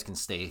 here, you guys can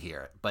stay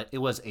here. But it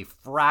was a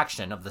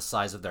fraction of the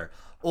size of their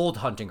old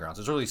hunting grounds.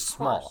 It was really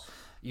small.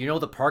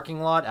 The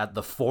parking lot at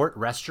the Fort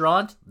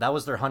restaurant? That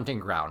was their hunting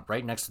ground,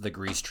 right next to the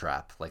grease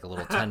trap, like a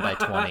little 10 by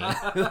 20,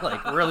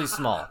 like really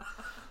small.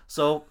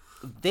 So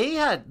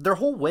their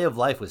whole way of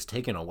life was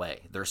taken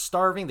away. They're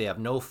starving, they have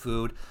no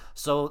food.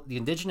 So the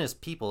indigenous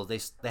people, they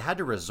had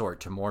to resort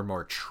to more and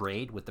more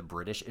trade with the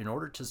British in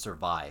order to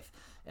survive.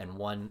 And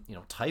one,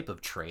 type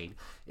of trade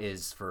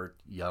is for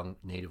young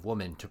Native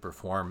women to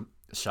perform,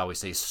 shall we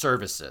say,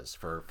 services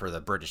for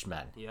the British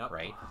men. Yep.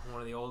 Right?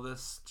 One of the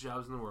oldest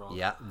jobs in the world.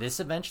 Yeah. This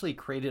eventually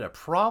created a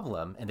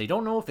problem, and they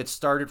don't know if it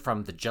started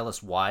from the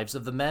jealous wives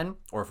of the men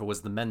or if it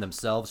was the men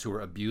themselves who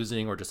were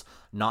abusing or just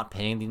not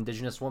paying the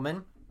indigenous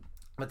woman.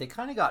 But they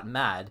kind of got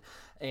mad,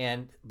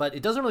 but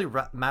it doesn't really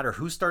matter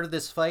who started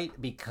this fight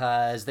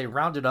because they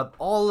rounded up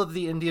all of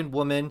the Indian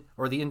women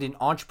or the Indian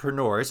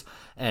entrepreneurs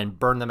and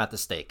burned them at the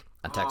stake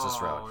on Texas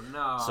Road.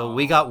 No. So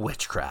we got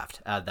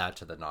witchcraft. Add that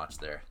to the notch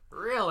there.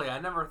 Really? I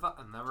never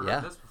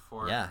heard this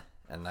before. Yeah,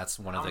 and that's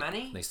one of How the.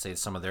 many? They say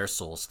some of their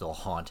souls still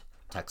haunt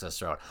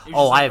Texas Road. It was Oh, just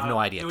I like, have no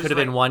idea. it was Could have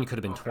been like- one. Could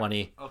have been Okay.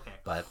 20. Okay.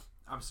 But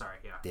I'm sorry.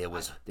 Yeah. there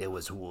was There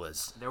was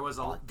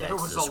on there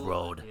was Texas a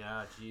Road.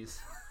 Yeah. Jeez.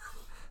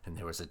 And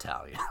there was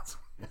Italians.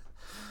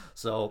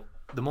 So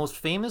the most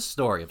famous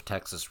story of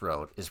Texas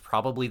Road is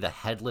probably the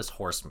Headless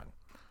Horseman.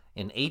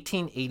 In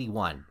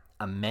 1881,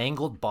 a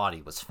mangled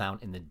body was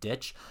found in the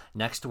ditch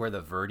next to where the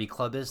Verdi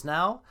Club is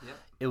now. Yep.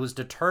 It was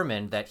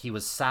determined that he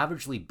was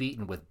savagely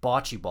beaten with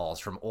bocce balls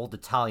from old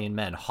Italian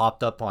men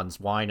hopped up on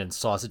wine and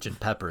sausage and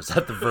peppers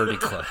at the Verdi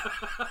Club.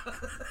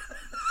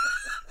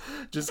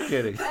 Just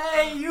kidding.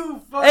 Hey, you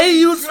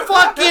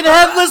fucking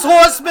Headless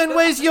Horseman,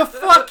 where's your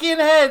fucking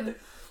head?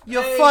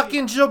 You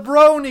fucking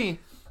jabroni.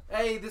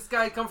 Hey, this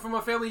guy come from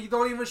a family. You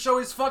don't even show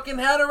his fucking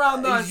head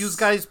around us. You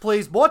guys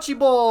plays bocce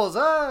balls.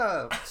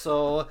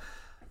 So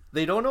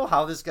they don't know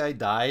how this guy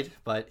died,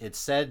 but it's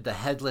said the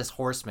Headless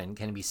Horseman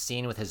can be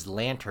seen with his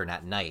lantern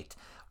at night,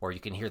 or you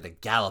can hear the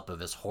gallop of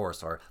his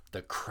horse or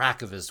the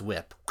crack of his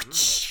whip.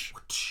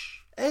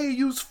 Hey,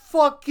 you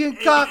fucking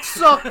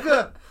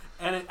cocksucker.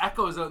 And it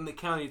echoes out in the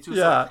county too.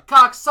 Yeah. So,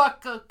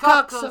 cocksucker.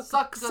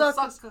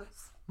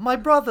 My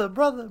brother.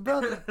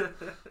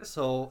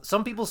 So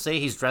some people say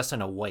he's dressed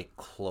in a white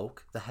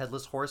cloak, the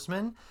Headless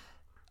Horseman.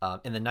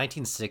 In the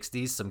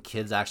 1960s, some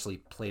kids actually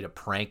played a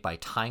prank by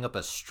tying up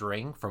a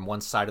string from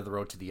one side of the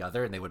road to the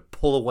other, and they would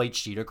pull a white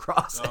sheet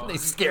across, and they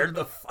scared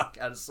the fuck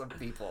out of some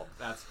people.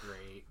 That's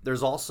great.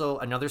 There's also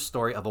another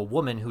story of a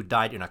woman who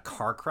died in a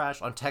car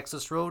crash on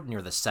Texas Road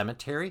near the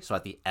cemetery, so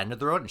at the end of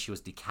the road, and she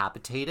was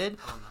decapitated.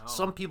 Oh, no.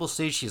 Some people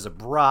say she's a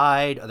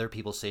bride, other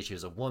people say she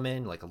was a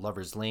woman, like a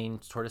Lover's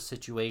Lane sort of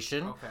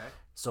situation. Okay.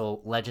 So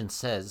legend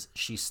says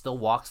she still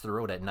walks the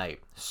road at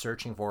night,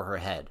 searching for her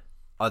head.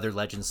 Other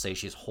legends say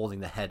she's holding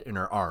the head in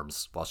her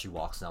arms while she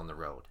walks down the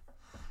road.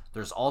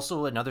 There's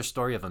also another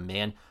story of a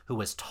man who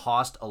was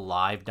tossed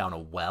alive down a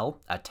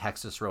well at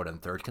Texas Road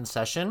and 3rd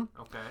Concession.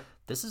 Okay.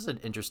 This is an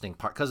interesting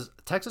part because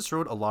Texas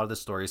Road, a lot of the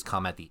stories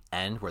come at the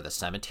end where the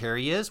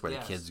cemetery is, where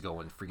Yes. the kids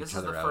go and freak This each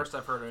is other the out. first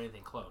I've heard of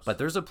anything close. But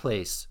there's a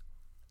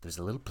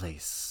little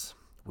place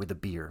where the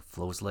beer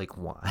flows like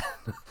wine.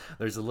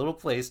 There's a little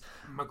place.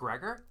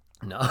 McGregor?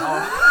 No.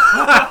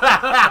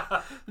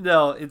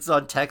 No, it's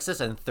on Texas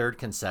and 3rd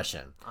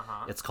Concession.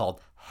 Uh-huh. It's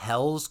called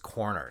Hell's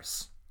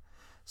Corners.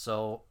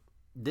 So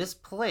this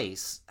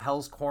place,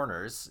 Hell's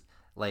Corners,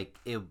 like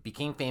it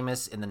became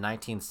famous in the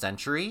 19th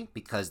century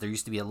because there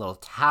used to be a little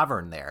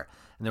tavern there.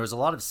 And there was a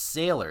lot of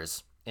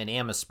sailors in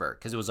Amherstburg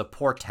because it was a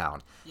port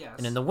town. Yes.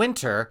 And in the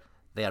winter,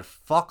 they had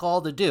fuck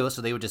all to do,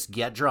 so they would just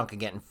get drunk and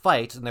get in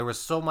fights. And there was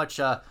so much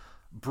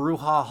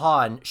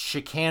brouhaha and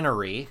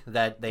chicanery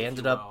that they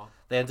ended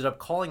up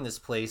calling this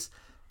place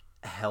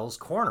Hell's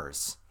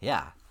Corners.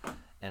 Yeah.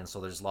 And so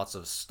there's lots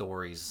of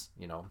stories,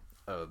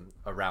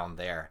 around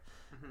there.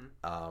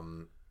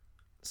 Mm-hmm.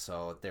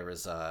 So there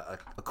was a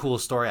cool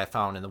story I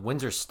found in the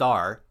Windsor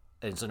Star.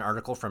 It's an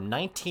article from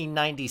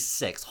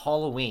 1996,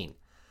 Halloween,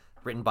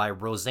 written by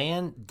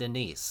Roseanne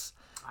Denise.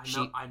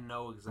 I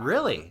know exactly.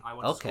 Really? I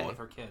went to school with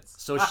her kids.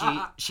 So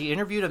she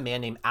interviewed a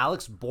man named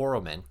Alex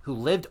Borrowman who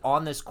lived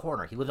on this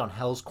corner. He lived on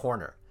Hell's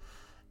Corner.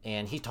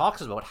 And he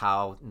talks about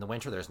how in the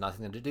winter there's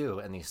nothing to do,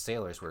 and these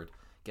sailors would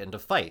get into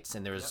fights,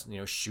 and there was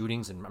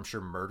shootings and I'm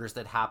sure murders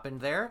that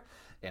happened there,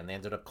 and they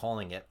ended up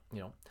calling it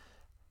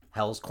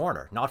Hell's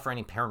Corner, not for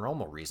any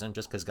paranormal reason,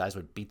 just because guys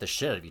would beat the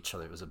shit out of each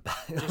other.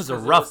 It was a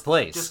rough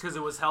place. Just because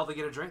it was hell to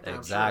get a drink there.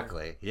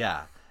 Exactly. I'm sure.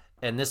 Yeah.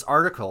 And this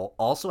article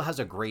also has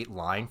a great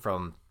line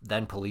from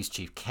then Police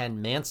Chief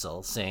Ken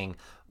Mansell saying,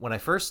 "When I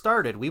first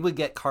started, we would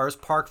get cars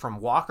parked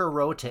from Walker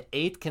Road to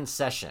 8th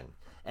Concession.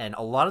 And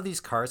a lot of these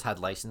cars had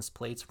license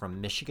plates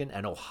from Michigan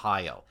and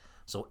Ohio.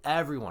 So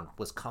everyone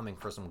was coming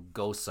for some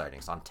ghost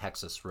sightings on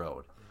Texas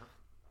Road."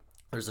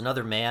 There's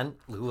another man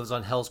who lives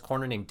on Hell's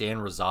Corner named Dan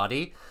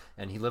Rosati,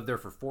 and he lived there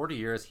for 40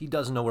 years. He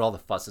doesn't know what all the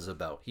fuss is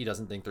about. He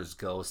doesn't think there's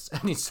ghosts.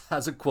 And he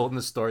has a quote in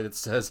the story that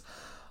says,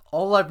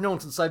 "All I've known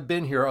since I've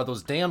been here are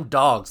those damn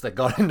dogs that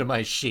got into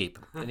my sheep."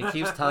 And he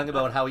keeps telling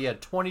about how he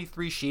had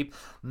 23 sheep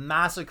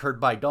massacred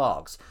by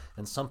dogs.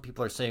 And some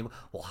people are saying,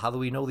 "Well, how do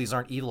we know these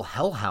aren't evil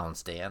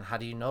hellhounds, Dan? How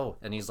do you know?"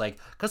 And he's like,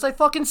 "Because I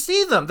fucking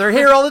see them. They're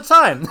here all the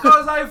time."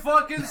 Because I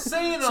fucking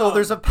see them. So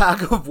there's a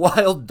pack of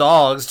wild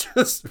dogs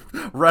just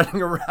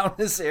running around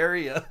this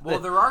area. Well,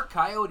 there are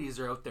coyotes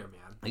are out there,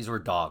 man. These were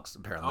dogs,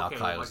 apparently, not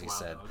coyotes, like he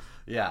said. dogs.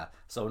 Yeah,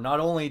 so not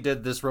only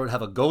did this road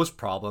have a ghost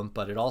problem,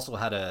 but it also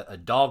had a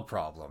dog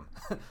problem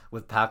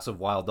with packs of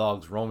wild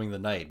dogs roaming the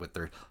night with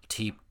their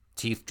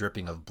teeth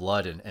dripping of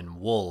blood and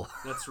wool.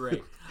 That's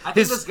right. I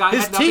think this guy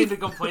had nothing teeth. to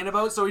complain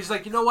about, so he's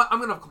like, you know what? I'm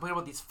going to complain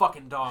about these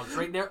fucking dogs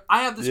right there.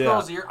 I have this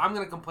girl's ear. I'm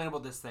going to complain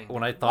about this thing.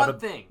 When I thought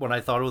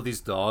of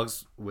these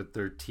dogs with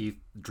their teeth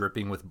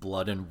dripping with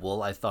blood and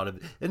wool, I thought of,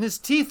 and his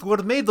teeth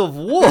were made of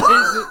wool.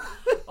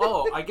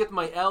 Oh, I get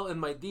my L and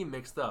my D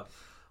mixed up.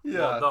 Yeah.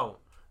 Well, don't.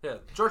 Yeah,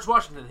 George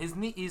Washington,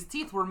 his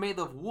teeth were made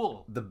of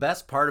wool. The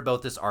best part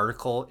about this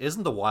article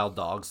isn't the wild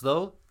dogs,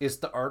 though. It's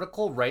the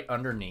article right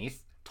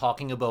underneath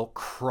talking about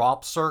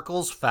crop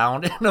circles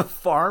found in a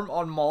farm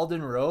on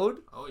Malden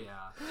Road. Oh,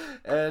 yeah.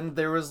 And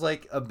there was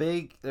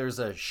there's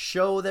a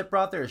show that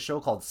brought there, a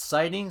show called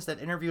Sightings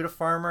that interviewed a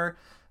farmer.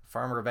 The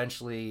farmer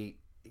eventually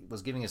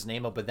was giving his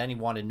name up, but then he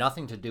wanted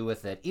nothing to do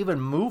with it. Even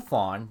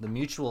MUFON, the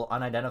Mutual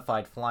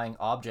Unidentified Flying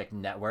Object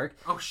Network,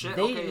 oh, shit.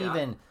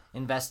 they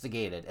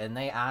investigated, and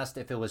they asked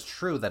if it was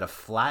true that a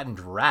flattened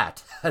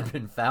rat had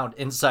been found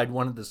inside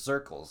one of the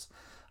circles.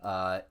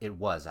 It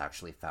was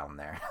actually found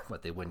there,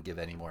 but they wouldn't give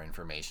any more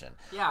information.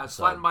 Yeah, it's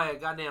flattened by a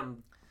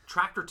goddamn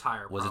tractor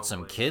tire. Was it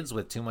some kids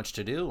with too much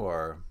to do,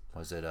 or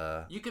was it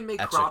a You can make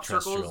crop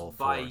extraterrestrial circles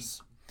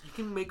force? You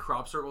can make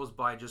crop circles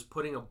by just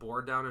putting a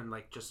board down and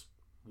like just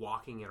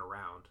walking it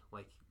around.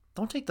 Like,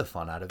 don't take the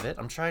fun out of it.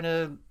 I'm trying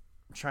to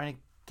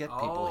get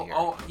people here.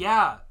 Oh,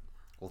 yeah.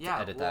 We'll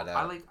Yeah, edit that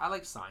out. I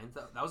like Signs.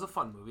 That was a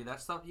fun movie.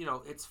 That stuff,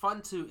 it's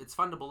fun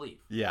to believe.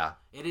 Yeah.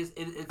 It is.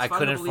 It's I fun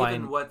couldn't to believe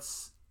find- in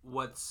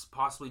what's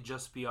possibly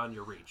just beyond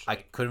your reach. I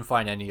couldn't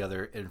find any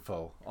other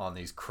info on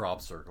these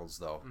crop circles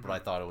though, but I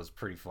thought it was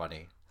pretty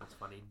funny. That's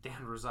funny. Dan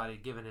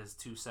Rosati giving his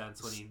 2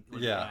 cents when he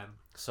Yeah. can.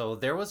 So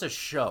there was a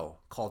show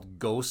called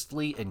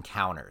Ghostly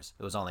Encounters.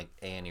 It was on like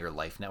A&E or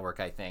Life Network,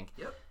 I think.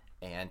 Yep.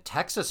 And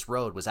Texas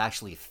Road was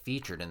actually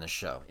featured in the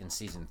show in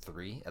season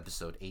 3,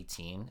 episode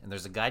 18. And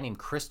there's a guy named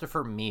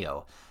Christopher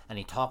Mio, and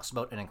he talks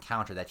about an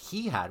encounter that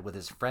he had with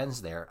his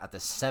friends there at the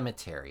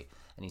cemetery.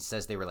 And he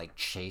says they were like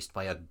chased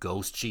by a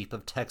ghost jeep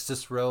of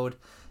Texas Road.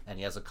 And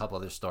he has a couple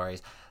other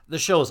stories. The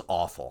show is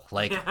awful.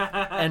 Like,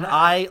 and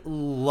I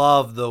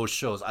love those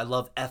shows. I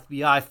love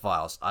FBI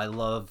Files. I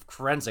love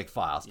Forensic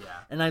Files. Yeah.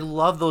 And I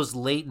love those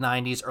late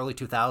 90s, early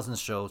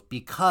 2000s shows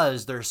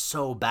because they're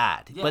so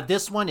bad. Yeah. But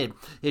this one,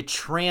 it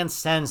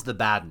transcends the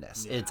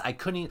badness. Yeah.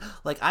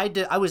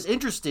 I was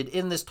interested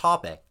in this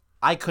topic.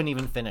 I couldn't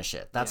even finish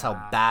it. That's how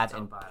bad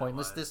and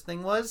pointless this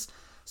thing was.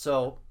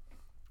 So,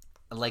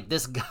 like,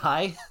 this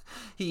guy,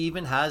 he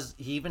even has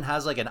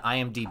like an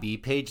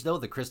IMDb page though,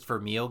 the Christopher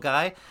Mio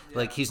guy. Yeah.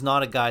 Like, he's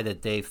not a guy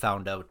that they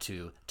found out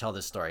to tell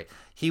this story.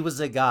 He was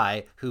a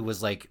guy who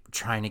was like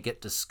trying to get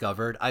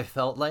discovered, I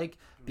felt like,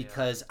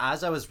 because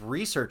as I was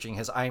researching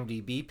his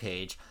IMDb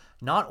page,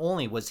 not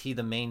only was he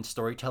the main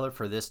storyteller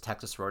for this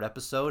Texas Road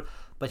episode,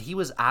 but he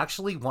was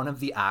actually one of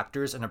the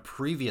actors in a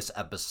previous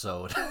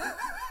episode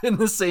in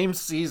the same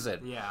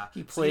season. Yeah.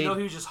 He played. So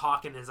he was just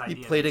hawking his idea.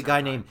 He played a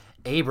guy named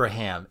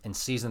Abraham in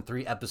season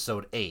 3,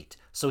 episode 8.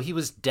 So he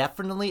was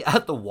definitely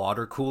at the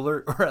water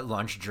cooler or at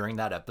lunch during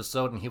that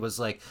episode, and he was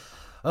like,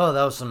 "Oh,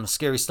 that was some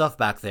scary stuff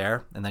back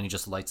there." And then he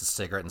just lights a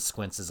cigarette and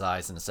squints his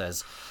eyes and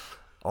says,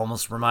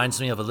 "Almost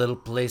reminds me of a little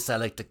place I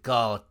like to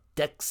call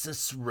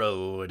Texas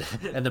Road."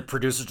 And the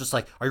producer's just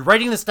like, "Are you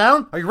writing this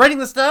down? Are you writing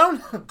this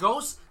down?"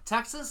 Ghosts,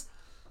 Texas,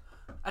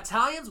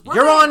 Italians, you're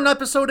there. On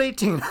episode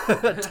 18.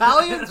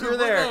 Italians, you're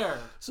there.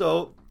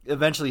 So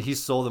eventually he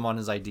sold them on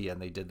his idea,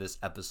 and they did this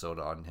episode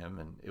on him,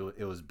 and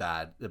it was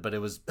bad, but it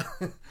was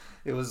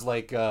it was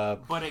like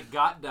but it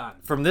got done.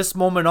 From this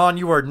moment on,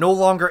 you are no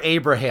longer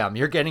Abraham.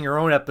 You're getting your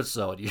own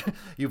episode.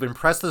 You've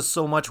impressed us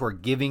so much, we're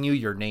giving you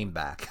your name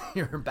back.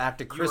 You're back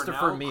to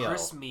Christopher Mio.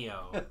 Chris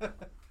Mio.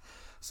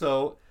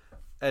 So,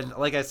 and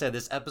like I said,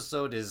 this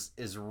episode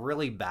is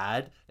really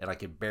bad, and I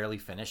could barely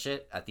finish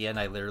it. At the end,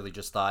 I literally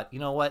just thought, you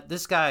know what?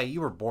 This guy, you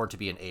were born to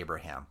be an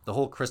Abraham. The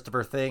whole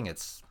Christopher thing,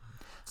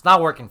 It's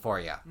not working for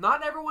you.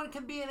 Not everyone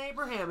can be an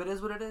Abraham. It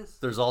is what it is.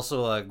 There's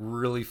also a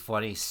really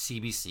funny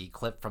CBC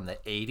clip from the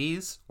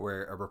 80s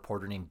where a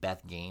reporter named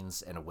Beth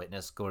Gaines and a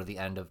witness go to the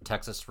end of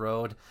Texas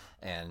Road,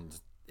 and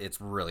it's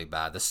really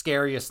bad. The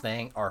scariest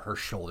thing are her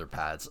shoulder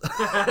pads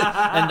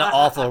and the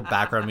awful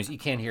background music. You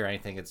can't hear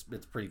anything. It's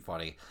pretty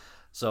funny.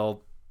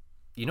 So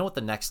you know what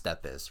the next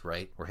step is,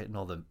 right? We're hitting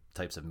all the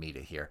types of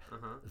media here.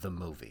 The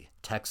movie.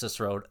 Texas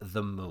Road,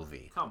 the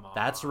movie. Come on.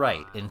 That's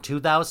right. In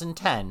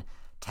 2010,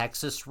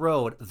 Texas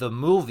Road, the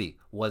movie,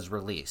 was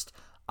released.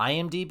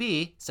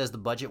 IMDb says the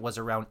budget was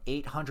around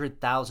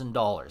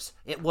 $800,000.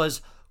 It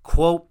was,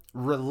 quote,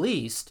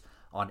 released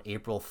on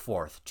April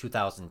 4th,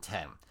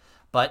 2010.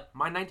 But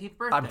My 19th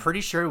birthday. I'm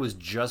pretty sure it was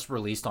just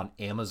released on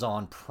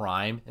Amazon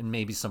Prime and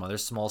maybe some other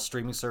small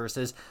streaming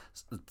services.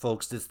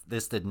 Folks,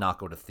 this did not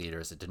go to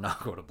theaters. It did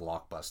not go to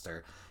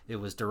Blockbuster. It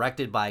was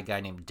directed by a guy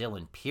named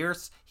Dylan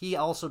Pierce. He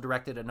also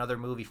directed another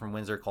movie from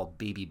Windsor called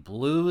Baby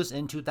Blues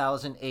in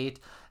 2008.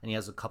 And he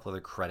has a couple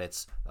other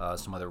credits,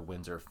 some other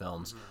Windsor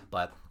films.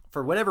 But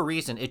for whatever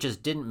reason, it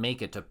just didn't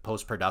make it to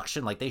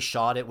post-production. Like, they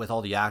shot it with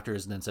all the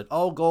actors and then said,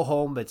 oh, go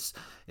home. It's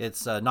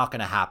not going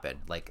to happen.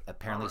 Like,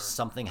 apparently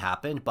something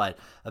happened. But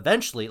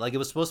eventually, like, it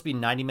was supposed to be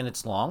 90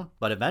 minutes long.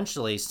 But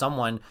eventually,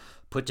 someone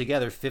put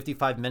together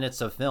 55 minutes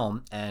of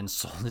film and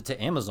sold it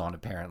to Amazon,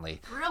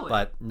 apparently. Really?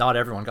 But not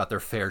everyone got their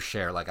fair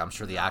share. Like, I'm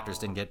sure the actors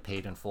didn't get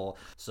paid in full.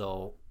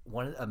 So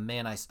a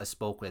man I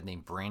spoke with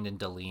named Brandon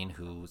Deline,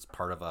 who's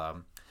part of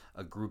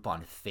a group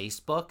on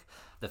Facebook.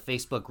 The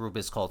Facebook group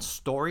is called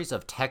Stories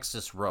of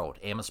Texas Road,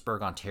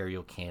 Amherstburg,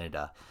 Ontario,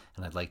 Canada.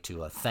 And I'd like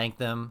to thank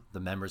them, the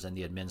members and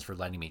the admins, for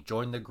letting me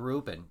join the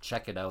group and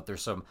check it out.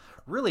 There's some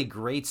really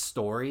great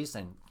stories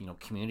and,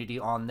 community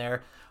on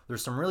there.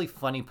 There's some really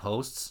funny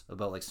posts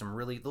about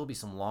there'll be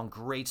some long,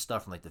 great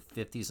stuff from like the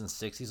 50s and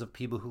 60s of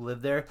people who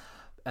live there.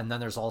 And then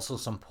there's also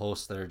some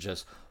posts that are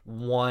just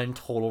one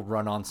total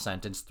run-on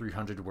sentence,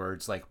 300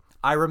 words, like,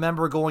 I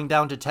remember going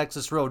down to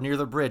Texas Road near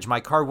the bridge. My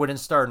car wouldn't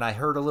start, and I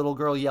heard a little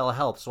girl yell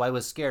help, so I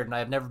was scared, and I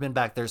have never been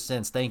back there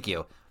since. Thank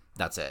you.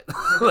 That's it.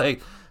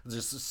 Like,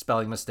 just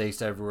spelling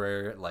mistakes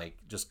everywhere, like,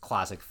 just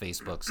classic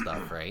Facebook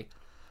stuff, right?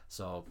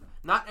 So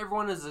not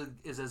everyone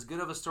is as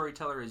good of a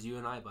storyteller as you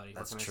and I, buddy.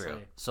 That's what can true. I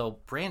say? So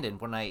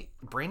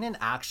Brandon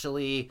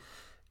actually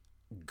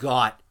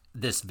got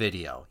this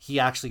video. He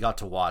actually got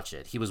to watch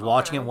it. He was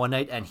watching it one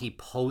night, and he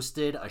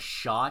posted a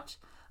shot,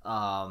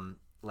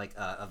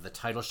 of the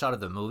title shot of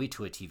the movie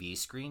to a TV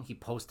screen. He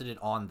posted it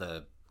on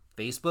the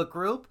Facebook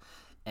group,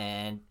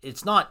 and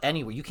it's not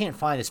anywhere. You can't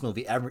find this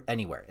movie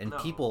anywhere, and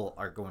people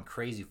are going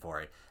crazy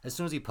for it. As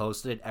soon as he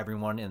posted it,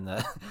 everyone in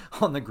the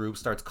on the group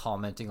starts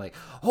commenting like,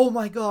 "Oh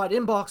my God,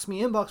 inbox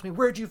me!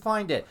 Where'd you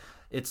find it?"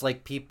 It's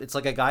like it's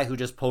like a guy who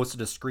just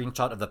posted a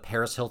screenshot of the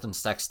Paris Hilton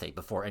sex tape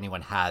before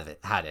anyone had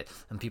it,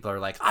 and people are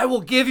like, "I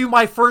will give you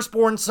my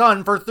firstborn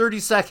son for 30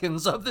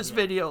 seconds of this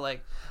video."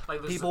 Like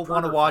people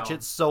want to watch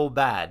it so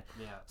bad.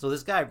 Yeah. So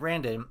this guy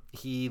Brandon,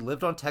 he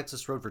lived on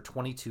Texas Road for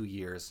 22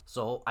 years.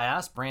 So I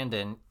asked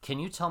Brandon, "Can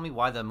you tell me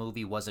why the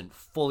movie wasn't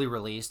fully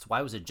released?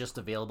 Why was it just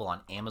available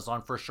on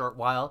Amazon for a short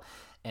while?"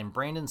 And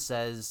Brandon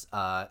says,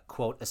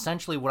 quote,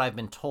 "Essentially what I've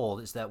been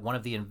told is that one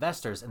of the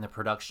investors in the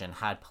production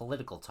had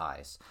political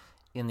ties.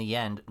 In the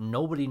end,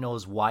 nobody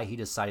knows why he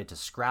decided to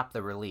scrap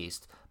the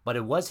release, but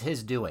it was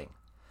his doing.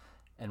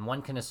 And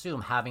one can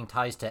assume, having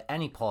ties to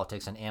any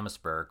politics in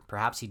Amherstburg,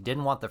 perhaps he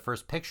didn't want the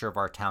first picture of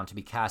our town to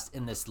be cast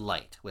in this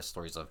light, with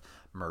stories of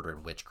murder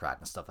and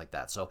witchcraft and stuff like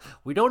that." So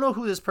we don't know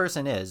who this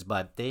person is,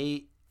 but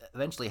they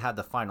eventually had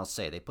the final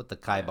say. They put the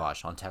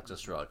kibosh on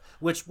Texas Road,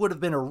 which would have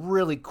been a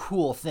really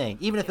cool thing,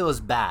 even if it was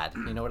bad.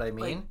 You know what I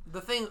mean?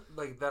 The thing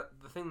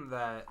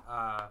that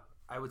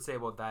I would say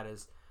about that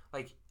is,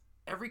 like,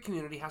 every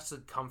community has to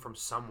come from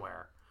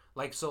somewhere.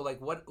 Like, so,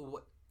 like, what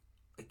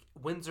like,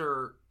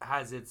 Windsor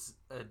has its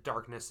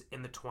darkness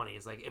in the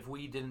 20s. Like, if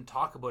we didn't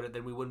talk about it,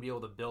 then we wouldn't be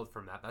able to build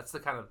from that.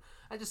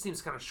 That just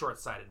seems kind of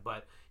short-sighted,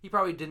 but he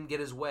probably didn't get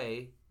his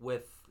way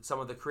with some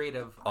of the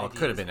creative ideas. It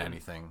could have been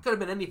anything. Could have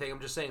been anything. I'm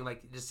just saying,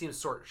 like, it just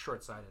seems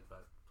short-sighted,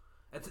 but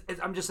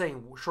I'm just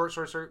saying,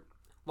 short,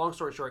 long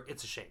story short,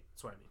 it's a shame.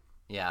 That's what I mean.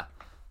 Yeah.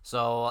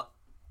 So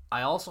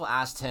I also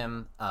asked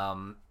him,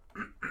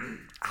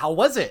 how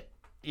was it?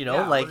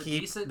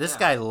 This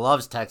guy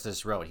loves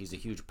Texas Road. He's a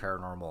huge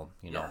paranormal,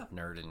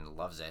 nerd and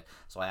loves it.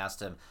 So I asked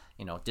him,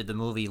 did the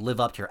movie live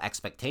up to your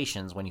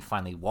expectations when you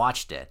finally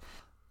watched it?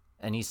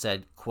 And he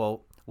said,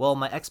 quote, "Well,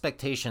 my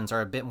expectations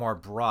are a bit more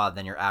broad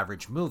than your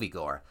average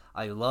moviegoer.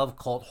 I love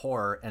cult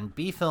horror, and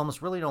B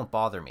films really don't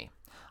bother me.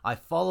 I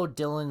followed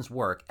Dylan's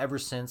work ever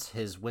since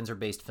his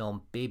Windsor-based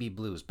film Baby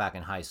Blues back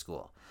in high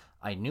school.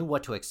 I knew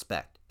what to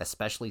expect,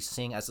 especially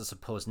seeing as the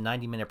supposed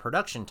 90-minute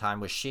production time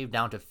was shaved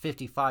down to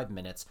 55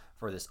 minutes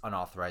for this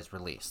unauthorized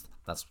release."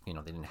 That's, they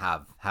didn't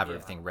have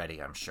everything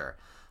ready, I'm sure.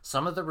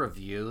 Some of the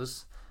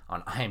reviews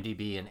on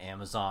IMDb and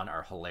Amazon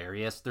are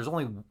hilarious. There's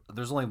only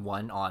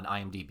one on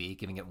IMDb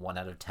giving it 1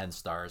 out of 10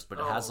 stars, but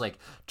it has like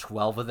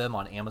 12 of them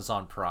on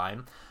Amazon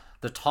Prime.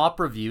 The top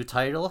review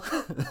title,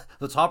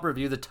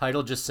 the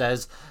title just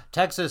says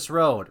Texas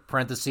Road,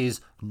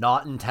 parentheses,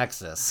 not in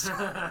Texas.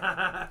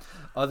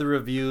 Other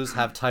reviews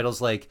have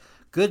titles like,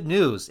 good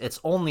news, it's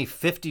only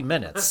 50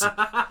 minutes.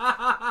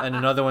 And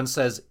another one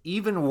says,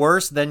 even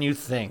worse than you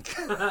think.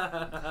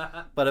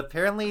 But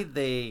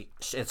apparently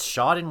it's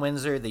shot in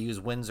Windsor. They use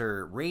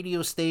Windsor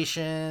radio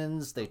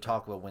stations. They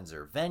talk about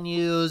Windsor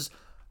venues.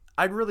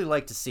 I'd really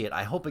like to see it.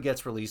 I hope it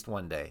gets released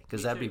one day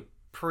because that'd be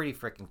pretty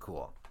freaking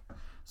cool.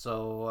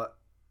 So,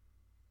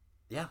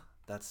 yeah,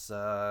 that's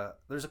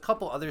there's a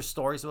couple other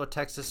stories about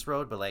Texas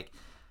Road, but like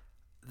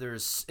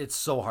it's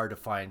so hard to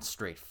find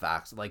straight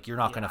facts. Like you're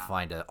not going to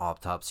find an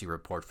autopsy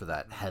report for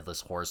that headless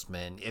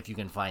horseman. If you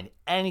can find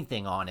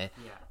anything on it,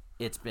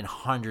 it's been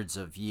hundreds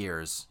of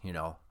years,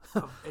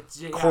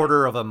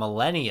 quarter of a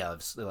millennia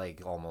of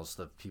like almost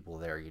of people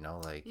there,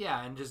 like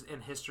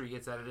and history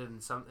gets edited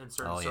and certain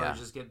stories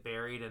just get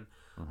buried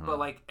but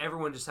like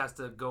everyone just has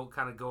to go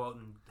out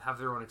and have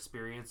their own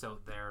experience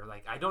out there.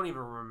 Like I don't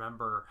even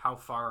remember how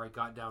far I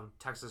got down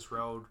Texas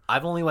Road.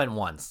 I've only went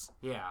once.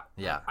 Yeah.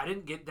 I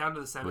didn't get down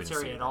to the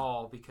cemetery at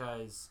all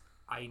because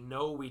I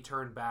know we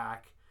turned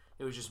back.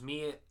 It was just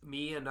me,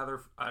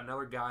 another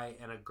guy,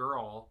 and a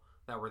girl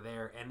that were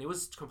there, and it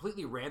was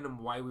completely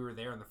random why we were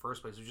there in the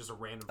first place. It was just a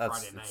random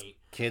Friday night.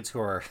 Kids who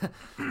are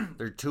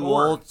they're too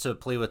old to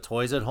play with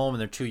toys at home,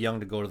 and they're too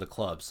young to go to the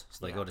clubs,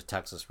 so they go to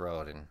Texas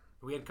Road. And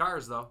we had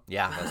cars though.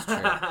 Yeah, that's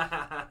true.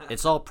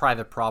 It's all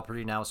private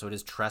property now, so it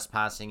is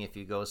trespassing if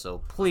you go. So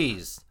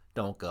please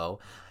don't go.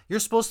 You're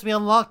supposed to be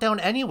on lockdown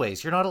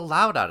anyways. You're not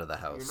allowed out of the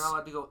house. You're not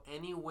allowed to go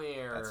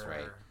anywhere. That's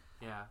right.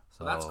 Yeah.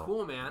 So that's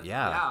cool, man.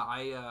 Yeah.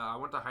 I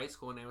went to high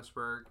school in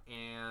Amherstburg,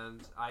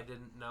 and I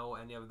didn't know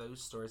any of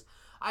those stories.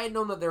 I had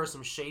known that there was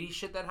some shady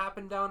shit that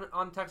happened down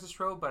on Texas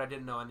Road, but I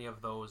didn't know any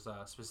of those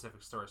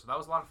specific stories. So that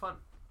was a lot of fun.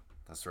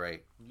 That's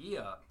right.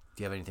 Yeah.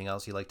 Do you have anything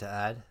else you'd like to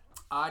add?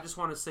 I just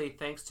want to say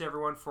thanks to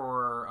everyone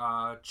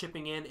for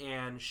chipping in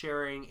and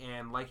sharing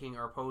and liking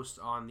our post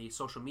on the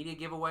social media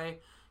giveaway.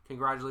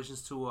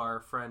 Congratulations to our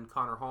friend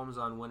Connor Holmes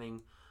on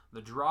winning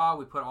the draw.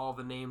 We put all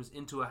the names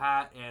into a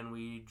hat and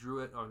we drew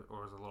it, or it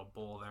was a little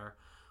bowl there.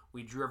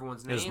 We drew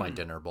everyone's name. It was my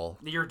dinner bowl.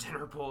 Your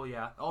dinner bowl,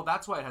 yeah. Oh,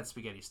 that's why it had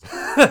spaghetti sticks.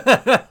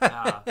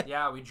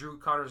 We drew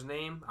Connor's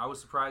name. I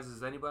was surprised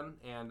as anyone,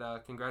 and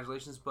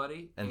congratulations,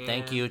 buddy. And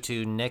thank you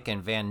to Nick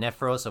and Van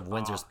Nefros of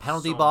Windsor's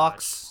Penalty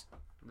Box.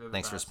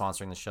 Thanks for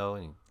sponsoring the show,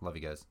 and love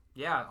you guys.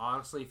 Yeah,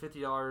 honestly,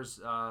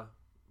 $50.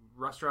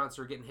 Restaurants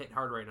are getting hit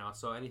hard right now,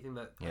 so anything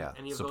that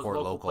any of those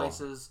local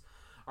places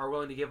are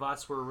willing to give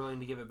us, we're willing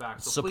to give it back.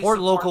 So support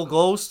local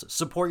ghosts.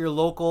 Support your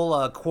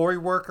local quarry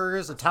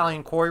workers,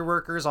 Italian quarry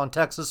workers on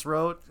Texas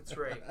Road. That's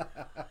right.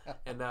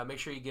 And make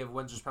sure you give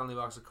Windsor's Penalty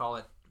Box a call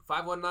at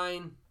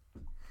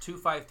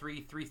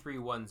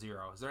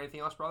 519-253-3310. Is there anything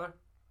else, brother?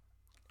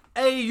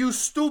 Hey, you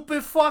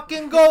stupid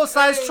fucking ghost!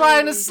 I was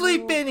trying to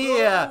sleep in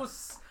here.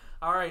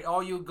 All right,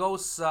 all you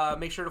ghosts,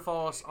 make sure to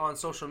follow us on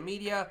social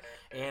media.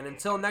 And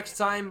until next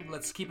time,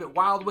 let's keep it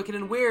wild, wicked,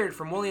 and weird.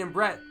 From Willie and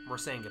Brett, we're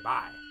saying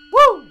goodbye.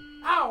 Woo!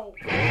 Ow!